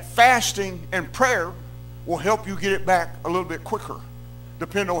that fasting and prayer will help you get it back a little bit quicker.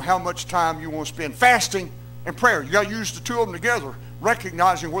 depending on how much time you want to spend. Fasting and prayer. You got to use the two of them together,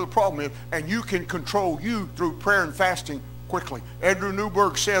 recognizing where the problem is, and you can control you through prayer and fasting quickly. Andrew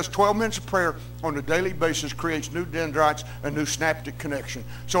Newberg says 12 minutes of prayer on a daily basis creates new dendrites, a new synaptic connection.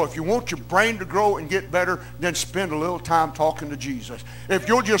 So if you want your brain to grow and get better, then spend a little time talking to Jesus. If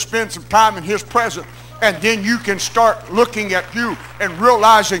you'll just spend some time in his presence, and then you can start looking at you and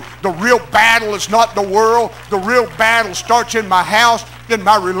realizing the real battle is not the world. The real battle starts in my house, in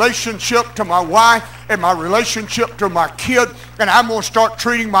my relationship to my wife, and my relationship to my kid. And I'm going to start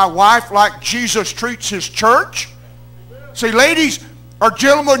treating my wife like Jesus treats his church. See, ladies or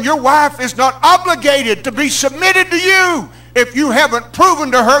gentlemen, your wife is not obligated to be submitted to you. If you haven't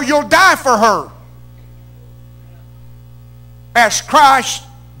proven to her, you'll die for her. As Christ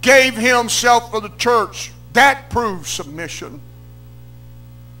gave himself for the church, that proves submission.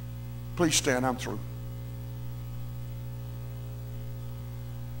 Please stand, I'm through.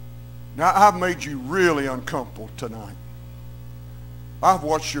 Now, I've made you really uncomfortable tonight. I've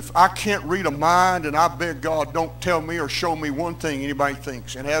watched I can't read a mind, and I beg God, don't tell me or show me one thing anybody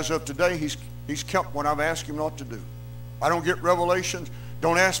thinks. And as of today, he's kept what I've asked him not to do. I don't get revelations.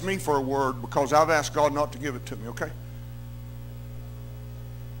 Don't ask me for a word, because I've asked God not to give it to me, okay?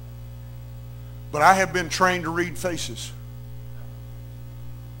 But I have been trained to read faces.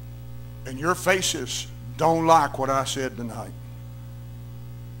 And your faces don't like what I said tonight.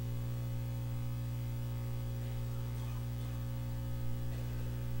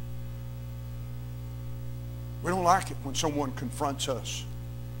 We don't like it when someone confronts us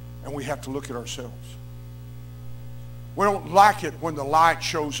and we have to look at ourselves. We don't like it when the light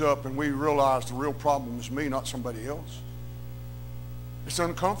shows up and we realize the real problem is me, not somebody else. It's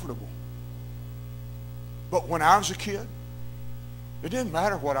uncomfortable. But when I was a kid, it didn't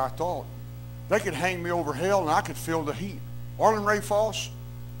matter what I thought. They could hang me over hell and I could feel the heat. Arlen Ray Foss,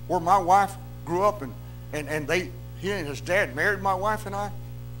 where my wife grew up, and he and his dad married my wife and I.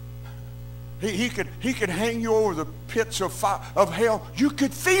 He could hang you over the pits of hell. You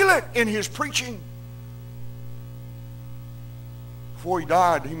could feel it in his preaching. Before he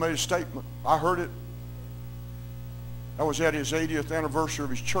died, he made a statement. I heard it. I was at his 80th anniversary of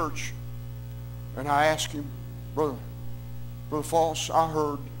his church. And I asked him, Brother Foss, I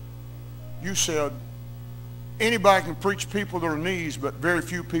heard you said anybody can preach people to their knees, but very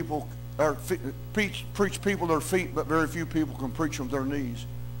few people, preach people to their feet, but very few people can preach them to their knees.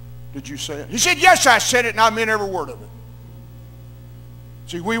 Did you say it? He said, yes, I said it, and I meant every word of it.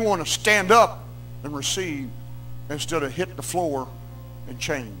 See, we want to stand up and receive instead of hit the floor and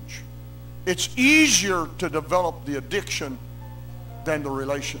change. It's easier to develop the addiction than the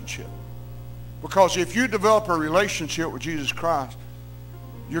relationship. Because if you develop a relationship with Jesus Christ,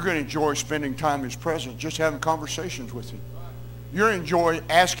 you're going to enjoy spending time in his presence, just having conversations with him. You're going to enjoy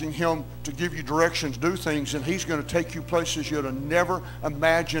asking him to give you directions, do things, and he's going to take you places you'd have never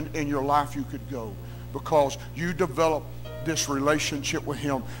imagined in your life you could go, because you develop this relationship with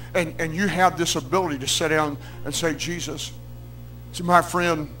him. And you have this ability to sit down and say, Jesus. See, my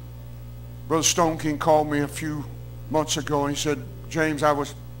friend, Brother Stone King, called me a few months ago, and he said, James, I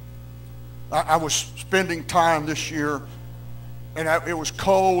was spending time this year, and it was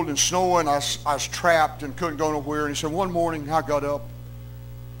cold and snowing. I was trapped and couldn't go nowhere. And he said, one morning I got up,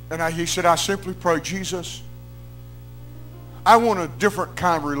 and he said, I simply prayed, Jesus, I want a different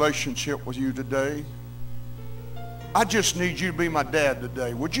kind of relationship with you today. I just need you to be my dad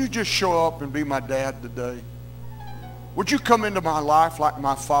today. Would you just show up and be my dad today? Would you come into my life like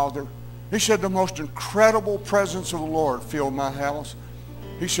my father? He said, the most incredible presence of the Lord filled my house.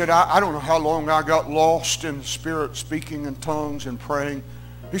 He said, I don't know how long I got lost in the Spirit, speaking in tongues and praying.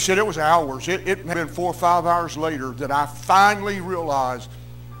 He said it was hours. It had been 4 or 5 hours later that I finally realized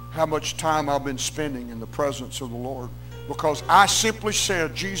how much time I've been spending in the presence of the Lord. Because I simply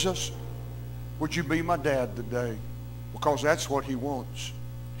said, Jesus, would you be my dad today? Because that's what he wants.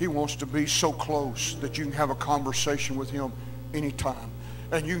 He wants to be so close that you can have a conversation with him anytime.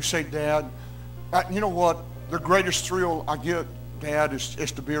 And you can say, Dad, you know what? The greatest thrill I get, Dad, is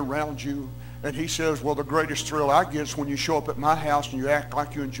to be around you. And he says, well, the greatest thrill I get is when you show up at my house and you act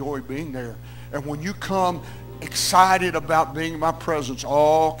like you enjoy being there. And when you come excited about being in my presence,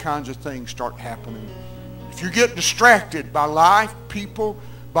 all kinds of things start happening. If you get distracted by life, people,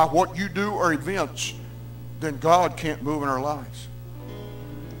 by what you do or events, then God can't move in our lives.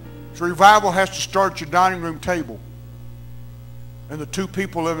 So revival has to start at your dining room table. And the two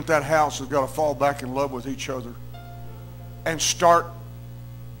people living at that house have got to fall back in love with each other and start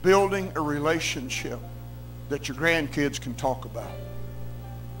building a relationship that your grandkids can talk about.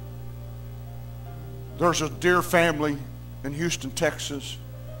 There's a dear family in Houston, Texas,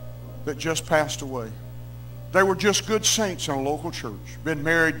 that just passed away. They were just good saints in a local church, been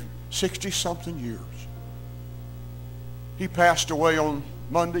married 60-something years. He passed away on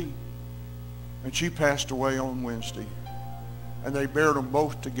Monday, and she passed away on Wednesday. And they buried them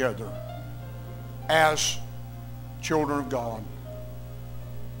both together as children of God,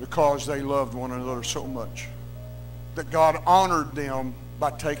 because they loved one another so much that God honored them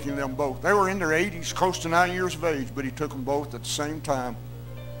by taking them both. They were in their 80s, close to 90 years of age, but he took them both at the same time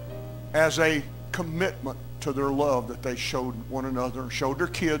as a commitment to their love that they showed one another, showed their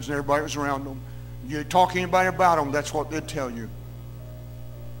kids and everybody was around them. You talk to anybody about them, that's what they'd tell you.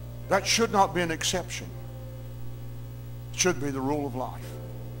 That should not be an exception. It should be the rule of life.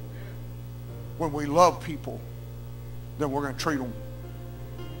 When we love people, then we're going to treat them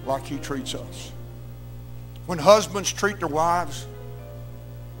like he treats us. When husbands treat their wives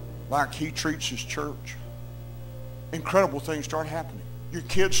like he treats his church, incredible things start happening. Your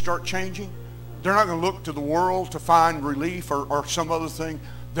kids start changing. They're not going to look to the world to find relief or some other thing.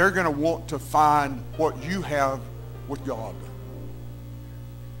 They're going to want to find what you have with God.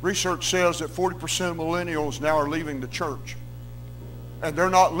 Research says that 40% of millennials now are leaving the church. And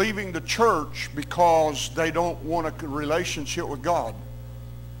they're not leaving the church because they don't want a relationship with God.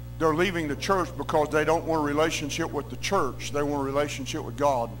 They're leaving the church because they don't want a relationship with the church. They want a relationship with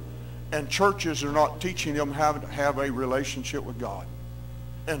God. And churches are not teaching them how to have a relationship with God.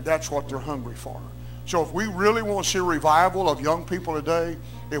 And that's what they're hungry for. So if we really want to see a revival of young people today,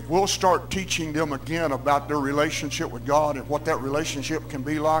 if we'll start teaching them again about their relationship with God and what that relationship can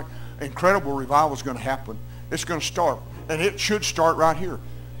be like, incredible revival is going to happen. It's going to start. And it should start right here.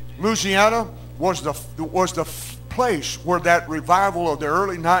 Louisiana was the place where that revival of the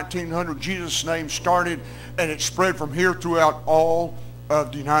early 1900s, Jesus' name, started, and it spread from here throughout all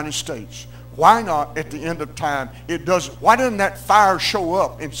of the United States. Why not at the end of time? Why doesn't that fire show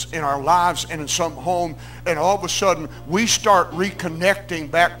up in our lives and in some home, and all of a sudden we start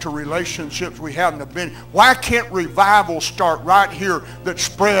reconnecting back to relationships we haven't been? Why can't revival start right here that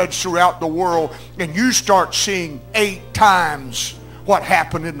spreads throughout the world, and you start seeing 8 times what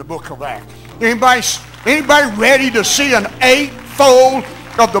happened in the book of Acts? Anybody ready to see an 8-fold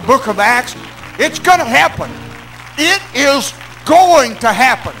of the book of Acts? It's going to happen. It is going to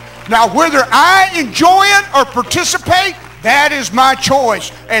happen. Now, whether I enjoy it or participate, that is my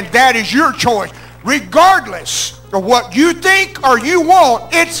choice, and that is your choice. Regardless of what you think or you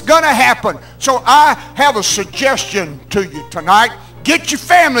want, it's going to happen. So I have a suggestion to you tonight. Get your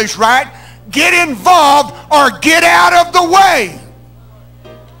families right, get involved, or get out of the way.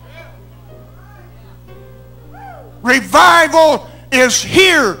 Revival is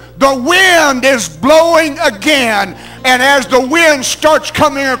here. The wind is blowing again. And as the wind starts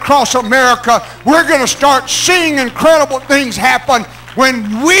coming across America, we're going to start seeing incredible things happen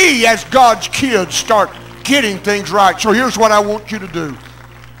when we, as God's kids, start getting things right. So here's what I want you to do.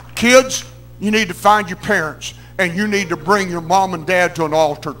 Kids, you need to find your parents, and you need to bring your mom and dad to an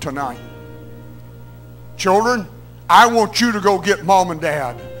altar tonight. Children, I want you to go get mom and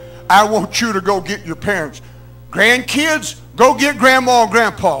dad. I want you to go get your parents. Grandkids, go get grandma and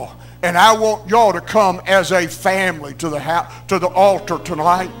grandpa. And I want y'all to come as a family to the altar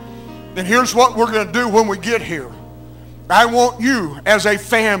tonight. And here's what we're going to do when we get here. I want you as a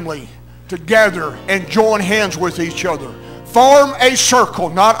family to gather and join hands with each other. Form a circle,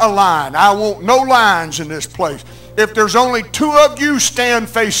 not a line. I want no lines in this place. If there's only 2 of you, stand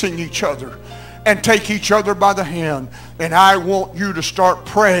facing each other and take each other by the hand. And I want you to start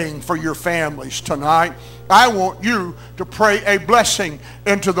praying for your families tonight. I want you to pray a blessing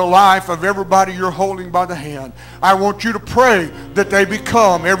into the life of everybody you're holding by the hand. I want you to pray that they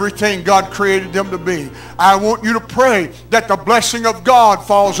become everything God created them to be. I want you to pray that the blessing of God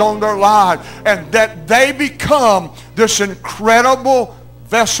falls on their lives and that they become this incredible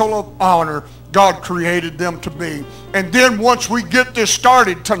vessel of honor God created them to be. And then once we get this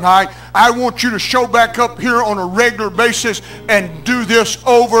started tonight, I want you to show back up here on a regular basis and do this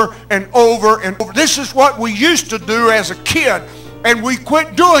over and over and over. This is what we used to do as a kid, and we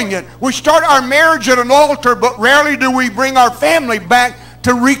quit doing it. We start our marriage at an altar, but rarely do we bring our family back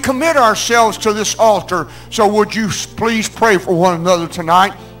to recommit ourselves to this altar. So would you please pray for one another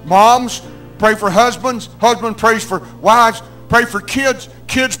tonight? Moms, pray for husbands. Husband prays for wives. Pray for kids.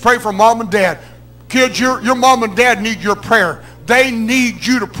 Kids, pray for mom and dad. Kids, your mom and dad need your prayer. They need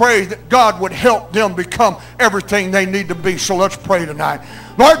you to pray that God would help them become everything they need to be. So let's pray tonight.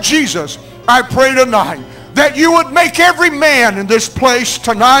 Lord Jesus, I pray tonight that you would make every man in this place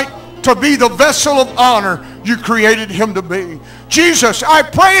tonight to be the vessel of honor you created him to be. Jesus, I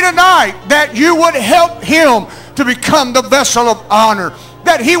pray tonight that you would help him to become the vessel of honor,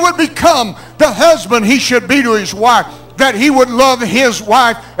 that he would become the husband he should be to his wife, that he would love his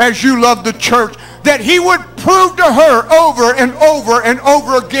wife as you love the church, that he would prove to her over and over and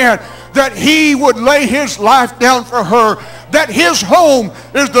over again that he would lay his life down for her, that his home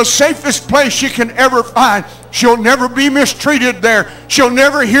is the safest place she can ever find. She'll never be mistreated there. She'll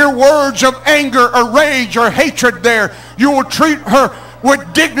never hear words of anger or rage or hatred there. You will treat her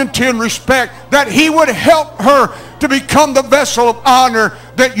with dignity and respect, that he would help her to become the vessel of honor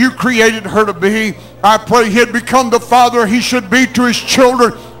that you created her to be. I pray he'd become the father he should be to his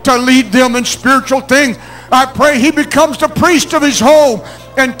children, to lead them in spiritual things. I pray he becomes the priest of his home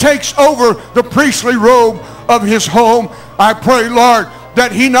and takes over the priestly robe of his home. I pray, Lord,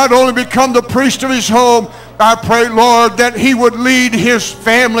 that he not only become the priest of his home, I pray, Lord, that he would lead his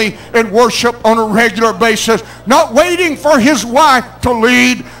family in worship on a regular basis, not waiting for his wife to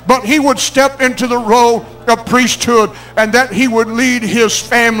lead, but he would step into the role of priesthood, and that he would lead his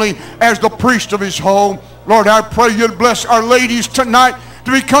family as the priest of his home. Lord, I pray you'd bless our ladies tonight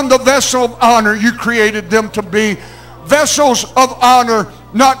to become the vessel of honor you created them to be. Vessels of honor,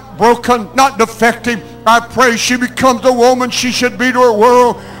 not broken, not defective. I pray she becomes the woman she should be to her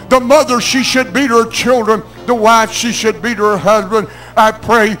world, the mother she should be to her children, the wife she should be to her husband. I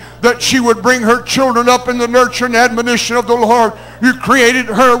pray that she would bring her children up in the nurture and admonition of the Lord. You created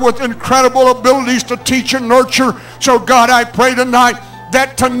her with incredible abilities to teach and nurture. So God, I pray tonight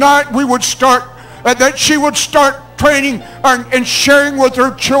that we would start, that she would start training and sharing with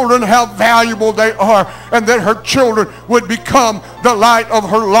her children how valuable they are, and that her children would become the light of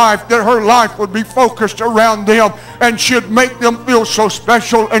her life, that her life would be focused around them, and should make them feel so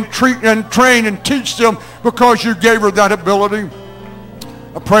special, and treat and train and teach them because you gave her that ability.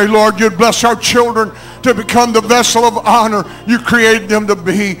 I pray, Lord, you'd bless our children to become the vessel of honor you created them to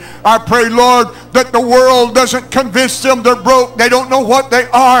be. I pray, Lord, that the world doesn't convince them they're broke. They don't know what they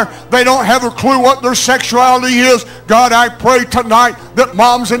are. They don't have a clue what their sexuality is. God, I pray tonight that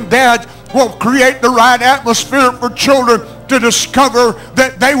moms and dads will create the right atmosphere for children to discover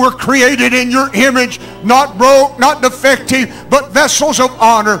that they were created in your image, not broke, not defective, but vessels of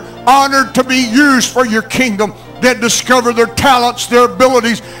honor, honored to be used for your kingdom. They'd discover their talents, their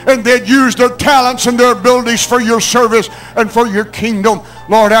abilities, and they'd use their talents and their abilities for your service and for your kingdom.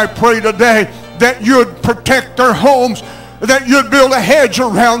 Lord, I pray today that you'd protect their homes, that you'd build a hedge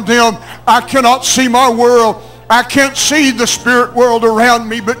around them. I cannot see my world. I can't see the spirit world around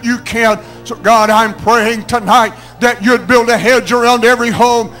me, but you can. So God, I'm praying tonight that you'd build a hedge around every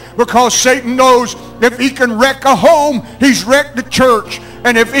home, because Satan knows if he can wreck a home, he's wrecked the church.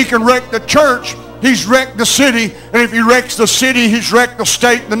 And if he can wreck the church, he's wrecked the city. And if he wrecks the city, he's wrecked the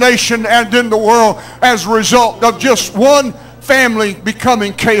state, the nation, and in the world as a result of just one family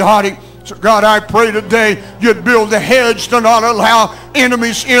becoming chaotic. So God, I pray today you'd build a hedge to not allow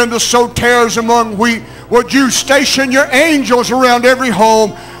enemies in to sow tares among wheat. Would you station your angels around every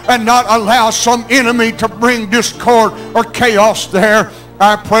home and not allow some enemy to bring discord or chaos there?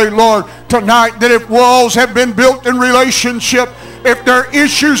 I pray, Lord, tonight that if walls have been built in relationship, if there are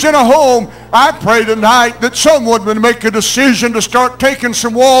issues in a home, I pray tonight that someone would make a decision to start taking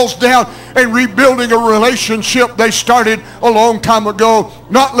some walls down and rebuilding a relationship they started a long time ago.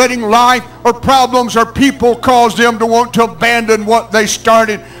 Not letting life or problems or people cause them to want to abandon what they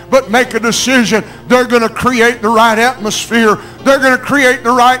started, but make a decision. They're going to create the right atmosphere. They're going to create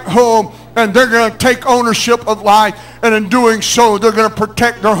the right home, and they're going to take ownership of life. And in doing so, they're going to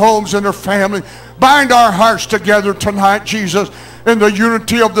protect their homes and their family. Bind our hearts together tonight, Jesus, in the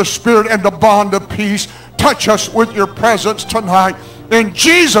unity of the Spirit and the bond of peace. Touch us with your presence tonight. In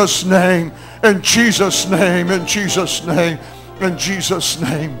Jesus' name, in Jesus' name, in Jesus' name, in Jesus'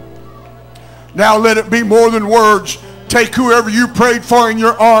 name. Now let it be more than words. Take whoever you prayed for in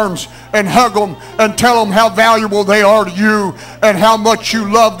your arms and hug them and tell them how valuable they are to you and how much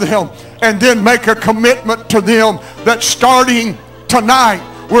you love them. And then make a commitment to them that starting tonight,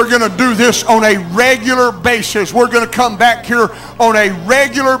 we're going to do this on a regular basis. We're going to come back here on a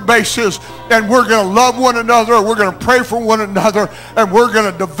regular basis, and we're going to love one another. We're going to pray for one another, and we're going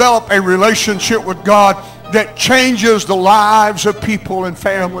to develop a relationship with God that changes the lives of people and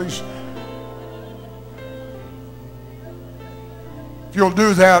families. If you'll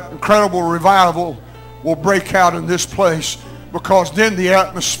do that, incredible revival will break out in this place, because then the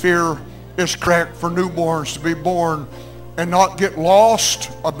atmosphere is correct for newborns to be born and not get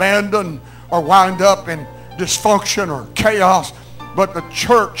lost, abandoned, or wind up in dysfunction or chaos. But the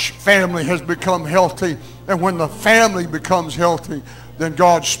church family has become healthy. And when the family becomes healthy, then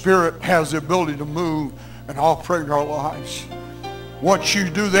God's Spirit has the ability to move and operate in our lives. Once you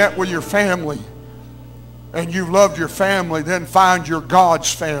do that with your family, and you've loved your family, then find your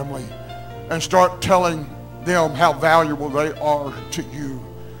God's family and start telling them how valuable they are to you.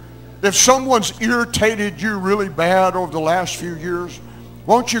 If someone's irritated you really bad over the last few years,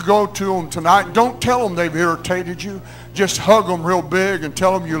 won't you go to them tonight? Don't tell them they've irritated you. Just hug them real big and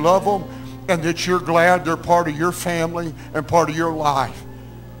tell them you love them and that you're glad they're part of your family and part of your life.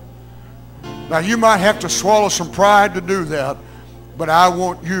 Now, you might have to swallow some pride to do that, but I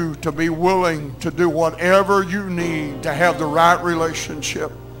want you to be willing to do whatever you need to have the right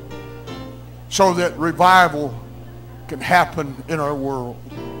relationship so that revival can happen in our world.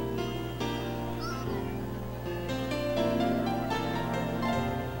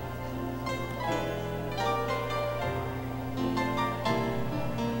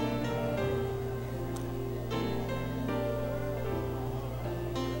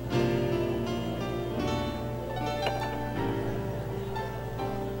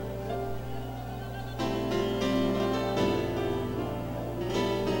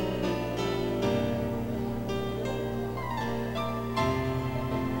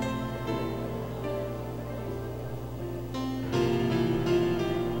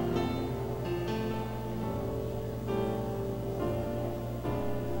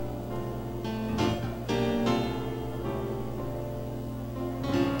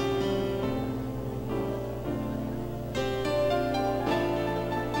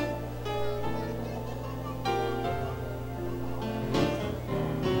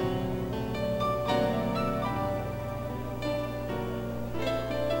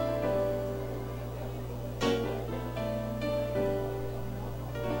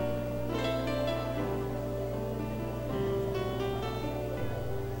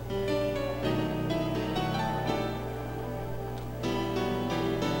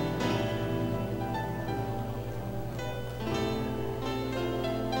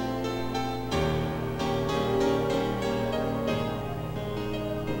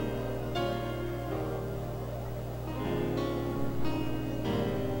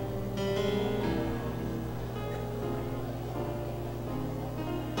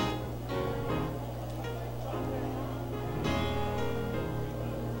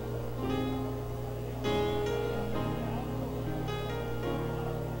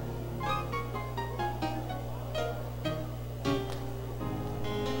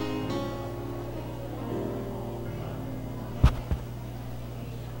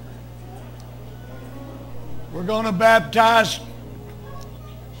 We're going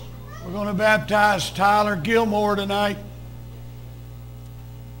to baptize Tyler Gilmore tonight.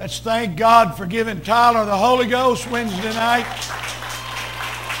 Let's thank God for giving Tyler the Holy Ghost Wednesday night.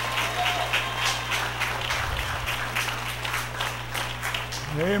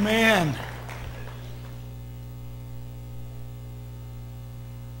 Amen.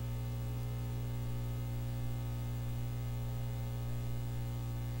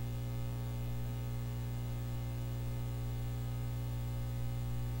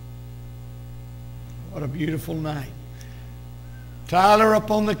 What a beautiful night. Tyler,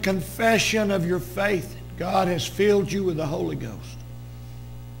 upon the confession of your faith, God has filled you with the Holy Ghost.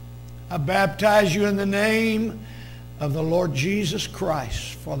 I baptize you in the name of the Lord Jesus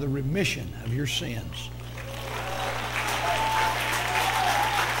Christ for the remission of your sins.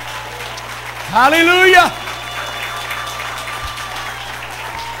 Hallelujah!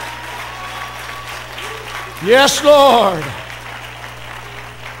 Yes, Lord.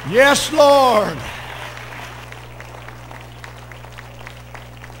 Yes, Lord.